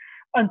me,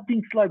 and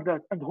things like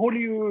that. And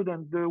Hollywood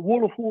and the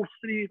Wall of Wall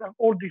Street and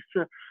all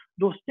these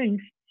those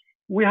things,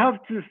 we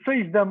have to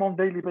face them on a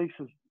daily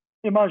basis.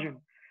 Imagine,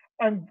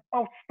 and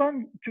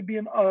outstand to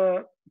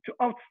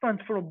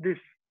outstand from these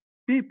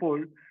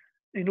people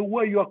in a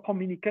way you are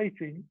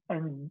communicating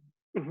and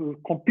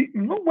compete.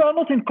 No, we are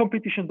not in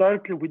competition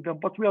directly with them,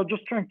 but we are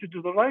just trying to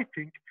do the right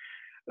thing.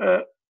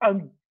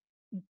 And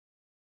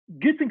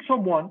getting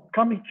someone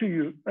coming to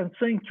you and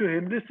saying to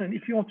him, listen,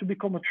 if you want to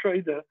become a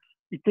trader,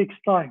 it takes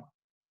time.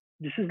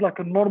 This is like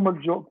a normal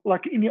job,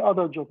 like any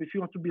other job. If you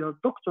want to be a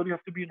doctor, you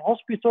have to be in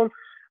hospital,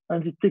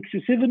 and it takes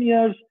you 7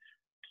 years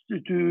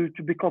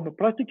to become a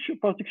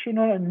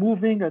practitioner and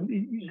moving, and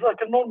it's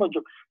like a normal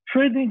job.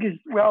 Trading is,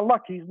 we are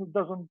lucky, it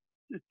doesn't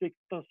take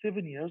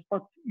 7 years,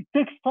 but it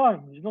takes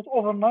time. It's not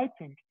overnight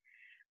thing.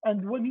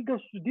 And when he goes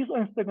to this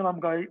Instagram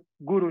guy,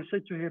 guru, say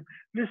to him,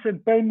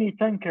 listen, pay me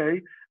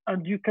 10K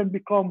and you can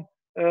become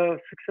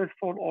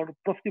successful or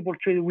profitable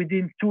trader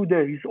within 2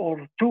 days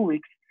or 2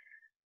 weeks.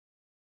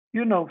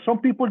 Some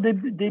people,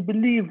 they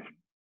believe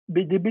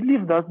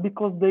that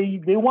because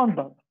they want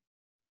that.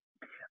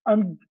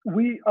 And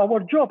our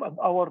job and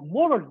our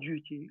moral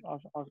duty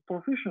as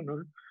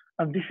professionals,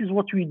 and this is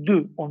what we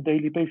do on a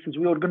daily basis.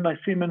 We organize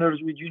seminars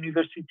with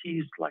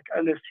universities like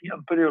LSE,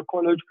 Imperial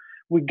College.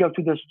 We go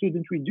to the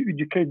students, we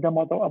educate them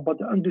about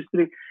the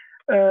industry.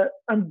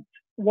 And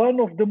one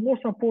of the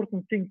most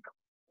important things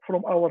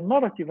from our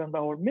narrative and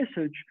our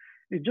message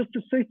is just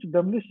to say to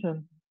them,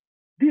 listen,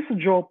 this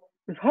job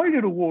is highly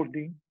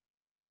rewarding.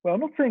 We are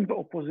not saying the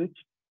opposite.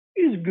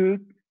 It's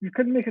good. You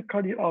can make a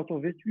career out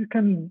of it. You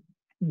can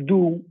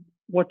do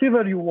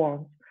whatever you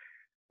want,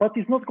 but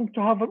it's not going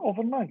to happen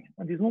overnight.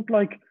 And it's not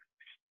like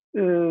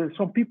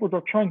some people that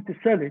are trying to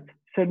sell it,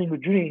 selling a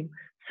dream,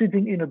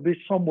 sitting in a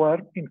beach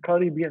somewhere in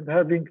Caribbean,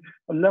 having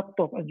a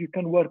laptop, and you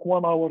can work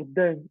 1 hour a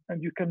day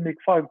and you can make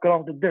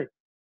 $5,000 a day.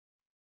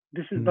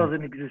 This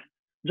doesn't exist,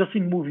 just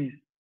in movies.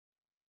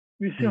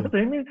 You see what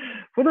I mean?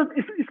 For that,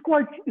 it's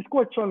quite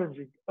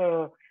challenging.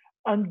 But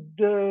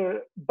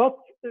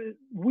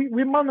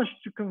we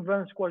managed to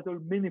convince quite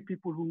many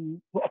people who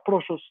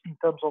approach us in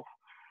terms of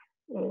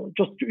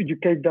just to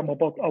educate them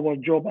about our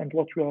job and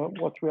what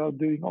we are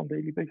doing on a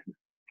daily basis.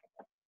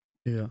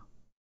 Yeah,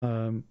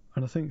 and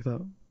I think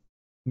that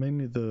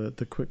mainly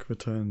the quick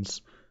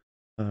returns,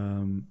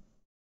 for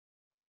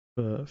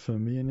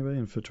me anyway,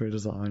 and for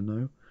traders that I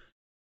know,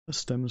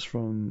 stems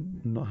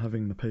from not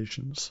having the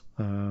patience.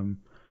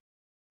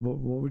 What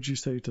would you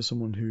say to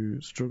someone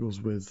who struggles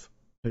with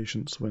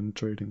patience when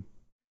trading?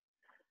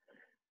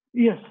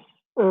 Yes,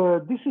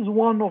 this is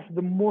one of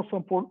the most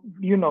important,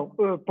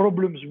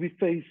 problems we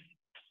face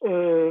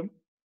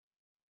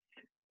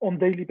on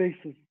daily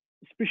basis,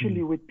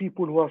 especially with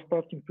people who are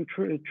starting to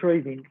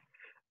trading.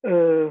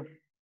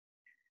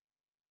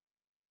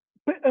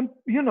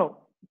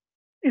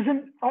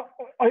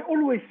 I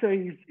always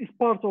say it's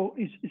part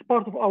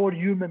of our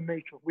human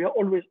nature. We are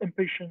always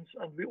impatient,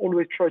 and we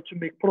always try to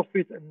make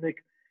profit and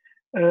make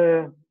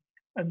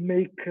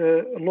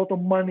a lot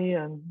of money.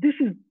 And this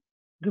is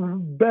the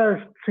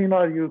best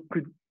scenario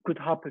could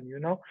happen,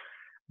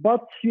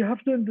 But you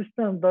have to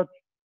understand that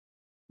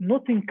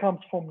nothing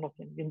comes from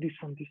nothing in this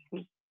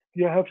industry.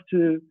 You have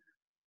to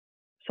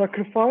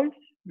sacrifice,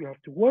 you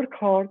have to work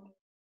hard,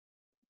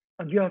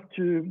 and you have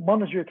to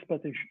manage your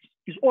expectations.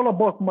 It's all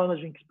about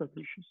managing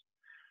expectations.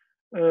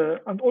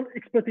 And all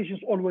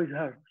expectations always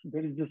hurt.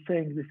 There is the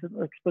saying,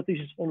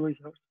 expectations always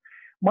hurt.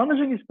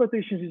 Managing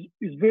expectations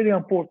is very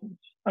important.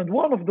 And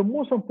one of the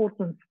most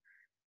important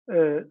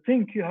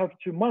things you have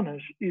to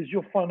manage is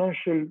your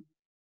financial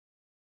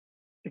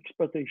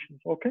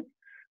expectations, okay?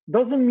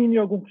 Doesn't mean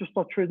you're going to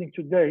start trading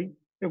today.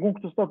 You're going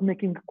to start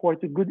making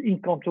quite a good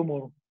income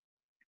tomorrow.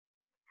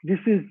 This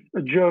is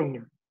a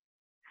journey.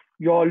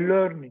 You are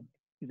learning.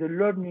 It's a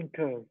learning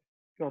curve.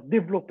 You are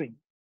developing.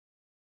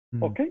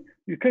 Okay?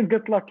 You can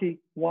get lucky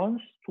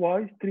once,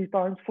 twice, 3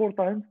 times, 4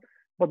 times,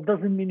 but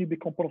doesn't mean you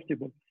become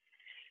profitable.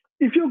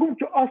 If you're going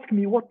to ask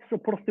me what's a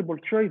profitable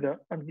trader,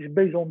 and it's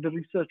based on the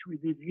research we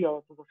did here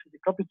at Audacity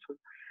Capital,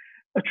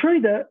 a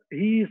trader,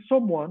 he is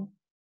someone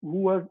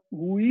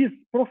who is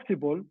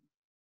profitable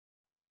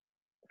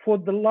for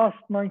the last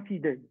 90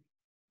 days.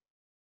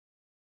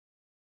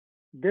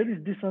 There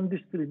is this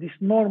industry, this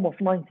norm of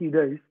 90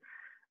 days.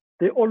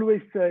 They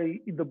always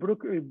say in the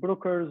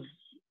brokers,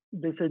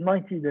 they say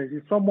 90 days.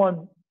 If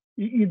someone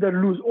either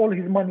lose all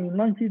his money in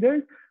 90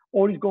 days,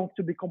 or is going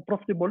to become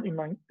profitable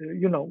in,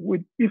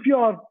 if you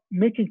are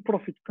making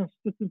profit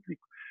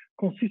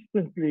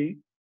consistently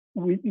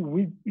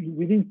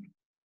within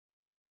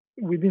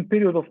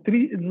period of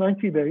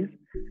 90 days,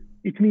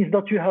 it means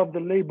that you have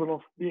the label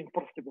of being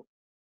profitable.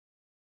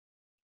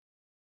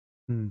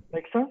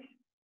 Make sense?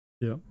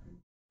 Yeah.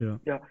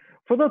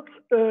 So that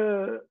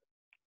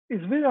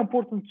it's very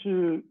important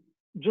to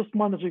just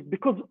manage it,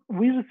 because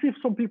we receive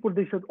some people,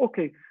 they said,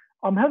 okay,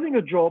 I'm having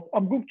a job,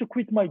 I'm going to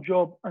quit my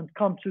job and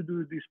come to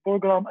do this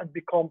program and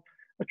become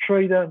a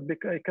trader, and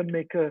I can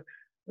make a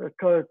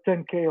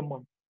 10K a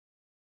month.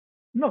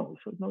 No,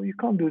 you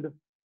can't do that.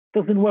 It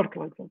doesn't work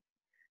like that.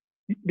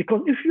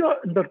 Because if you are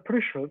under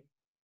pressure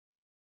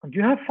and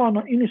you have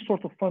any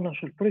sort of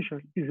financial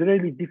pressure, it's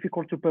really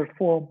difficult to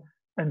perform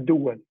and do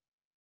well.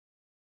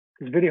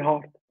 It's very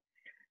hard.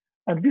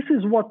 And this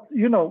is what,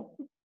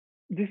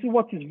 this is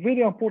what is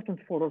very important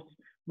for us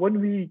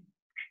when we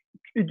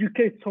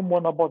educate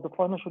someone about the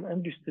financial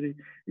industry.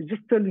 Is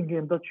just telling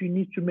him that you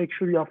need to make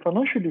sure you are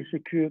financially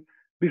secure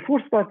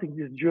before starting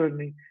this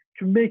journey,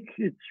 to make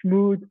it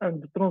smooth,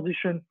 and the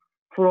transition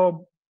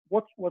from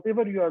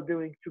whatever you are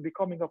doing to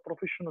becoming a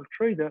professional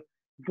trader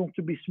is going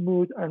to be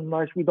smooth and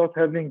nice without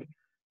having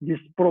these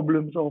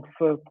problems of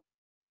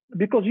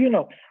because,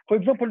 for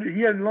example,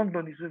 here in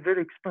London is a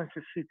very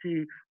expensive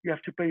city. You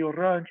have to pay your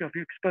rent, you have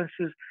your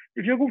expenses.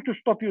 If you're going to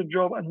stop your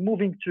job and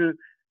moving to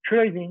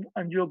trading,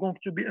 and you're going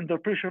to be under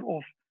pressure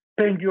of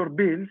paying your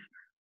bills,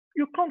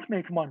 you can't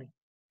make money.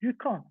 You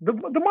can't.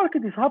 The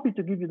market is happy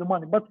to give you the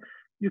money, but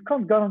you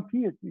can't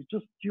guarantee it. It's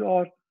just you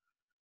are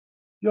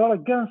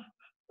against.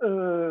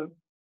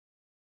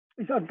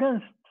 It's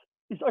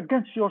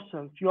against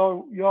yourself.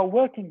 You are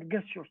working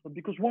against yourself,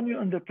 because when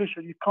you're under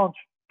pressure, you can't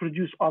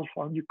produce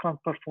alpha and you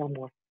can't perform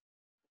well.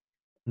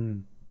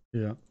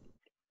 Yeah.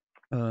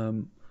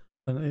 And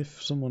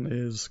if someone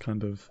is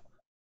kind of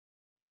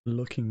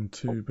looking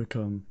to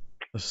become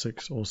a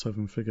 6 or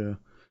 7 figure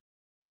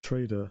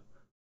trader,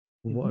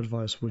 what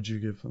advice would you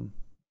give them?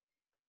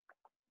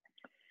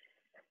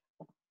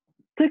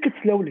 Take it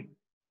slowly.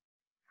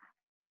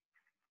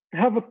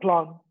 have a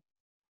plan,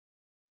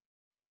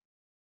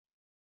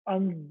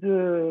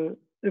 and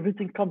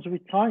everything comes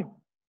with time.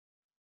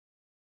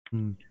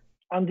 Mm.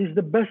 And it's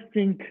the best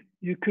thing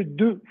you could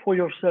do for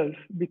yourself,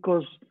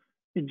 because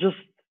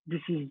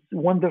this is a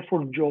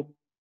wonderful job.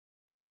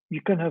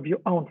 You can have your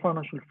own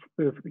financial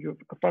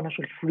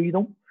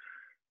freedom.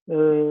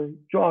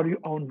 You are your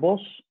own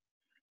boss.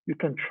 You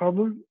can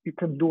travel. You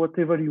can do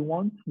whatever you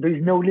want. There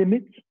is no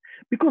limit,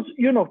 because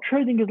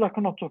trading is like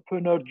an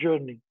entrepreneur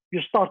journey.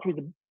 You start with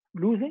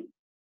losing,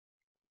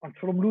 and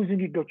from losing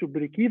you go to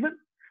break even,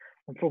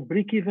 and from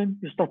break even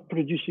you start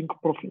producing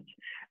profits.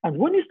 And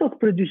when you start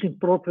producing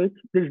profits,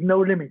 there's no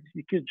limit.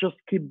 You can just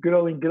keep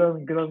growing,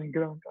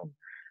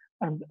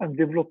 and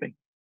developing.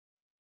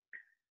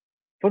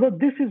 So that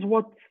this is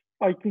what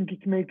I think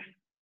it makes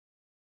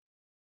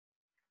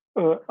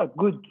a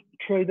good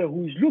trader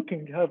who is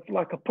looking have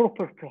like a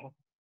proper plan.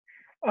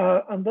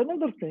 And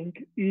another thing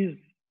is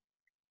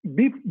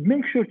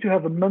make sure to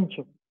have a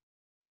mentor,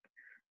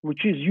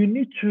 which is you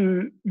need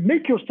to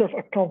make yourself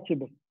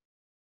accountable.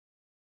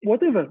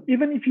 Whatever,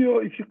 even if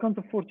you can't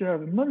afford to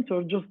have a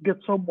mentor, just get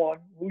someone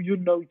who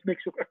it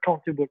makes you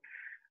accountable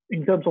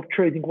in terms of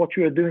trading, what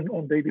you are doing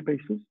on daily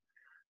basis.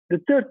 The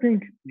third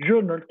thing,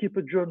 journal. Keep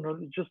a journal.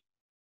 It's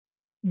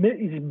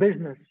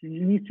business.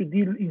 You need to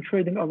deal in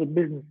trading as a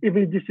business.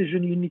 Every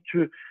decision you need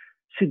to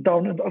sit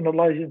down and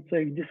analyze and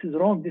say, this is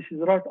wrong, this is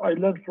right. I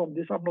learned from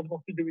this. I'm not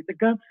going to do it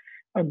again.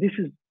 And this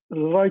is the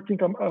right thing.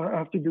 I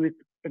have to do it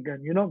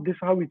again. This is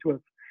how it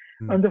works.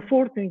 Mm. And the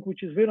fourth thing,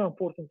 which is very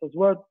important as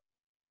well,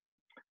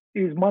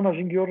 is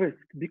managing your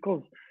risk,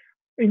 because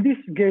in this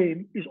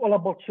game is all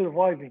about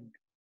surviving.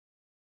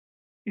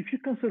 If you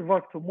can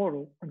survive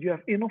tomorrow and you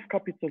have enough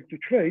capital to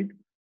trade,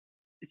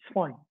 it's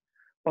fine.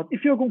 But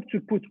if you're going to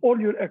put all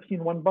your eggs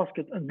in one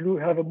basket and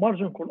have a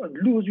margin call and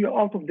lose, you're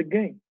out of the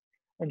game.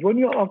 And when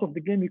you're out of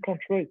the game, you can't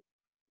trade.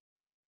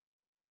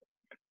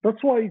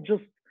 That's why it's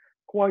just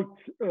quite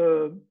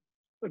a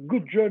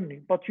good journey,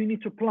 but you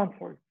need to plan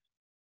for it.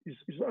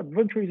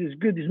 Adventure is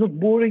good. It's not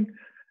boring.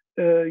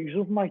 You're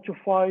not 9 to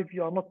 5.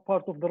 You are not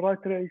part of the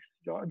rat race.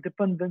 You are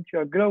independent. You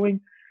are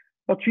growing,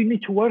 but you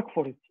need to work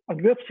for it.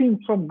 And we have seen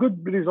some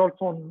good results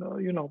on,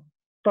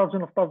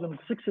 thousands of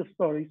success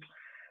stories.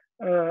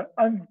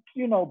 And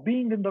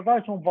being in the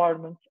right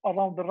environment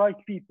around the right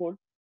people,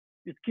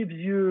 it saves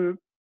you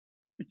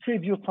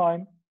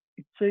time,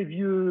 it saves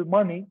you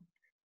money,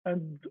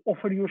 and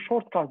offer you a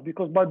shortcut,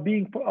 because by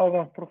being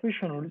around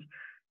professionals,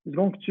 it's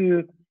going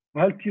to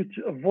help you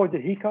to avoid the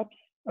hiccups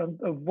and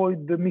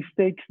avoid the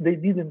mistakes they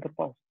did in the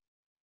past.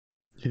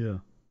 Yeah,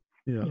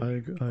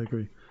 I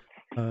agree.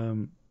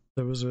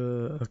 There was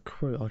a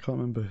quote, I can't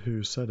remember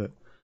who said it,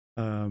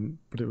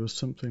 but it was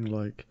something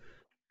like,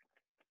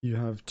 you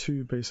have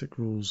two basic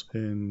rules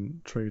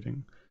in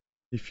trading.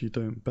 If you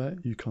don't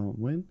bet, you can't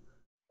win.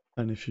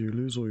 And if you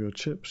lose all your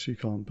chips, you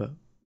can't bet.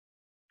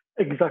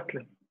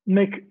 Exactly.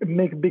 Make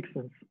big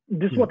sense.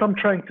 This is what I'm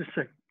trying to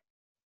say.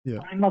 Yeah.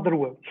 In other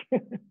words.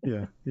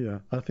 Yeah.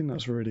 I think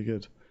that's really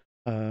good.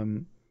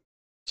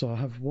 So I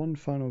have one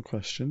final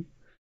question,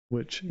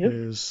 which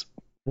is,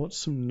 what's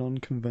some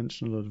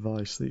non-conventional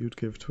advice that you'd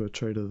give to a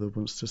trader that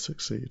wants to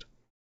succeed?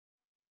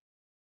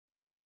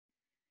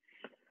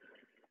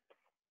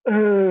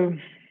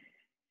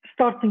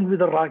 Starting with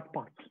the right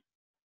path.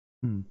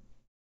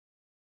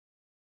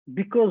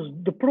 Because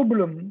the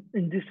problem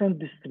in this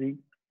industry,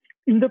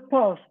 in the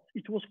past,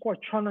 it was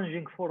quite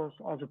challenging for us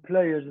as a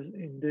players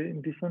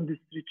in this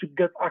industry to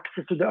get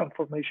access to the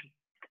information.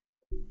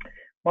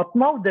 But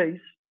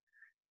nowadays,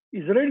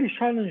 it's really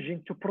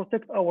challenging to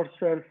protect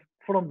ourselves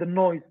from the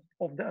noise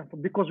of the info,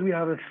 because we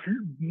have a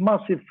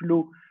massive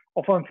flow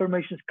of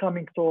information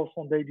coming to us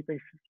on a daily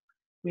basis.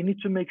 We need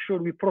to make sure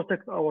we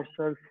protect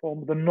ourselves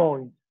from the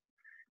noise,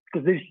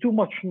 because there's too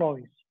much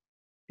noise.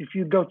 If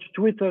you go to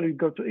Twitter, you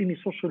go to any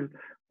social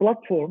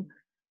platform,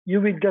 you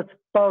will get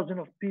thousands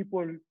of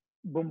people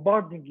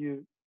bombarding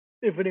you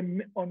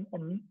on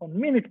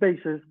minute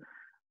basis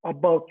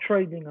about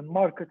trading and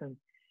marketing.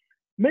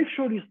 Make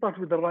sure you start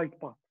with the right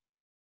path.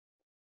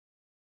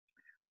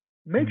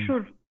 Make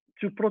sure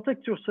to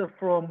protect yourself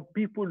from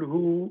people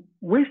who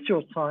waste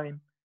your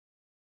time,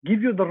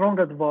 give you the wrong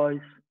advice,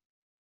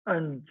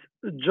 and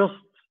just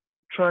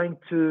trying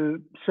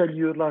to sell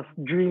your last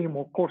dream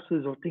or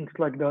courses or things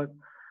like that.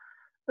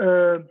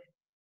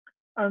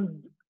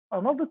 And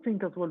another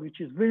thing as well, which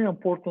is very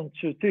important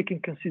to take in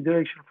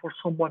consideration for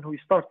someone who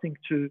is starting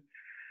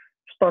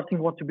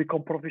want to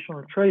become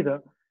professional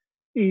trader,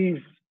 is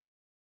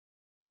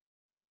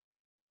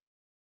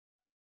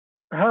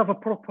have a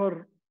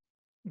proper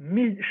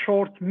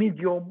short,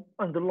 medium,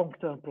 and the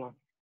long-term plan.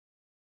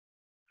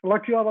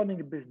 Like you are running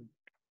a business.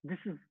 This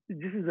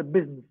is a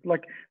business.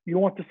 Like you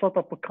want to set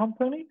up a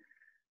company,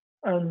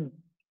 and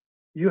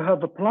you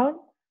have a plan.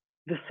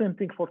 The same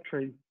thing for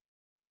trading.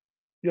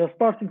 You are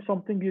starting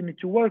something. You need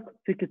to work,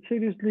 take it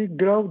seriously,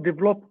 grow,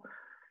 develop,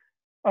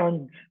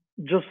 and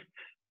just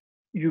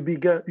you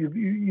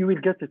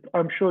will get it.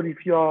 I'm sure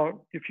if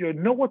you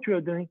know what you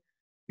are doing,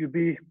 you'll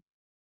be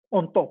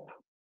on top.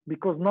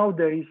 Because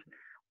nowadays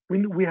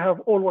we have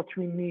all what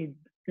we need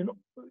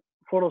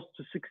for us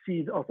to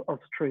succeed as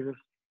traders.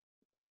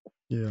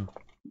 Yeah.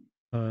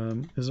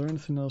 Is there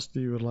anything else that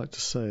you would like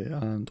to say?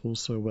 And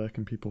also, where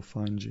can people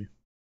find you?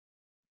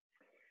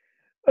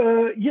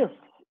 Yes,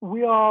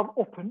 we are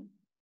open.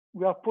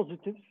 We are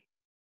positive.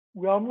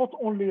 We are not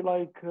only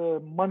like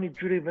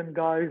money-driven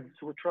guys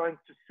who are trying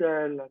to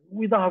sell.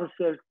 We don't have a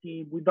sales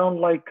team. We don't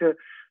like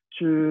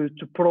to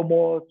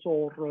promote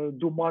or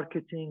do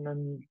marketing,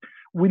 and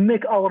we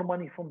make our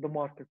money from the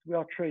market. We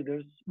are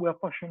traders. We are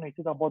passionate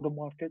about the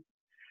market,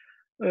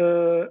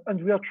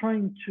 and we are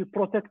trying to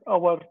protect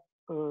our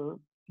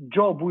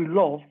job we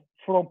love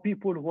from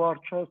people who are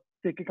just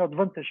taking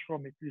advantage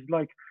from it. It's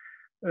like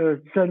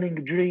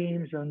selling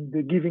dreams and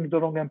giving the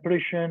wrong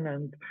impression,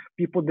 and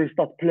people they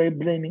start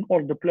blaming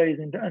all the players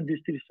in the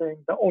industry,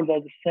 saying that all are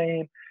the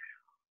same.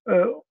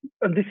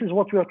 And this is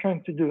what we are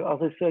trying to do. As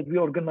I said, we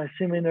organize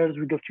seminars,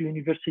 we go to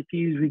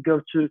universities, we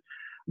go to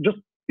just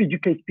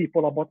educate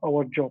people about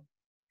our job.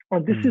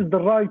 And this is the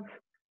right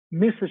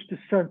message to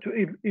send to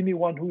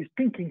anyone who is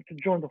thinking to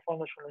join the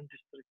financial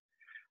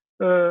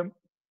industry.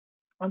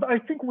 And I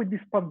think with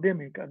this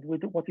pandemic and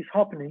with what is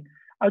happening,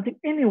 I think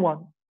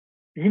anyone,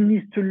 he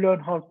needs to learn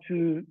how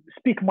to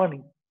speak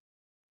money.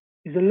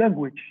 It's a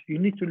language. You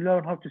need to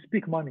learn how to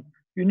speak money.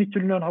 You need to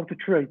learn how to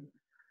trade,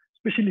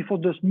 especially for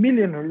those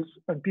millionaires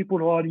and people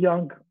who are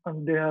young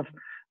and they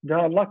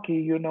are lucky,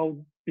 you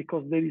know,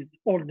 because there is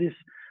all these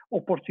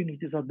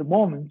opportunities at the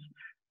moment.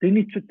 They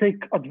need to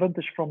take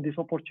advantage from these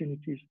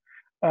opportunities.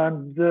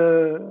 And,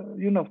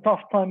 you know,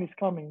 tough time is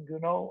coming, you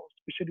know,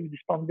 especially with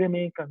this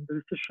pandemic and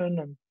the recession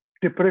and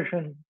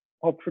depression,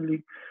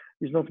 hopefully,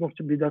 is not going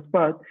to be that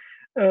bad.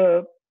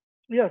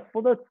 Yes,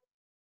 for that,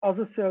 as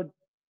I said,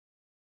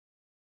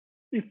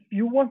 if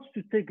you want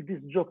to take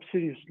this job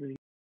seriously,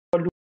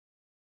 look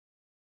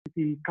at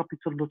the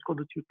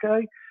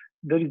capital.co.uk.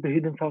 There is the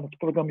Hidden Talent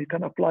Program. You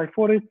can apply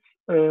for it.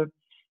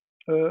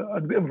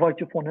 And we invite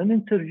you for an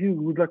interview.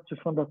 We would like to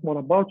find out more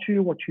about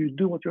you, what you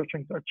do, what you're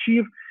trying to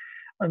achieve.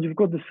 And you've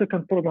got the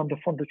second program, the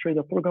Fund the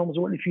Trader program as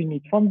well, if you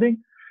need funding.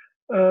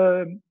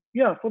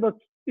 Yeah, so that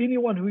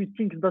anyone who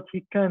thinks that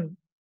he can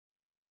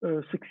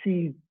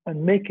succeed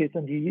and make it,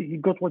 and he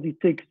got what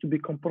it takes to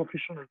become a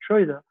professional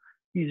trader,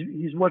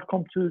 he's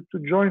welcome to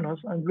join us,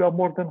 and we are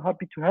more than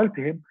happy to help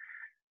him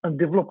and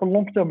develop a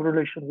long-term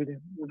relation with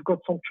him. We've got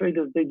some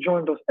traders, they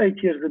joined us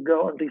 8 years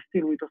ago, and they're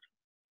still with us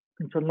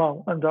until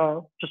now, and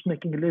are just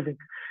making a living.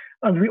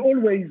 And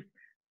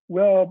we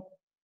are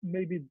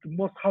maybe the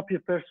most happy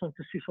person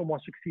to see someone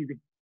succeeding,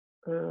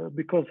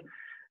 because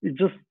it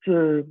just,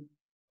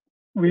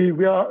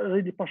 we are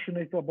really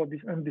passionate about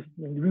this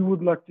industry, and we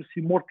would like to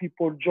see more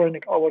people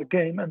joining our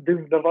game and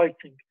doing the right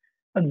thing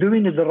and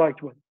doing it the right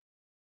way.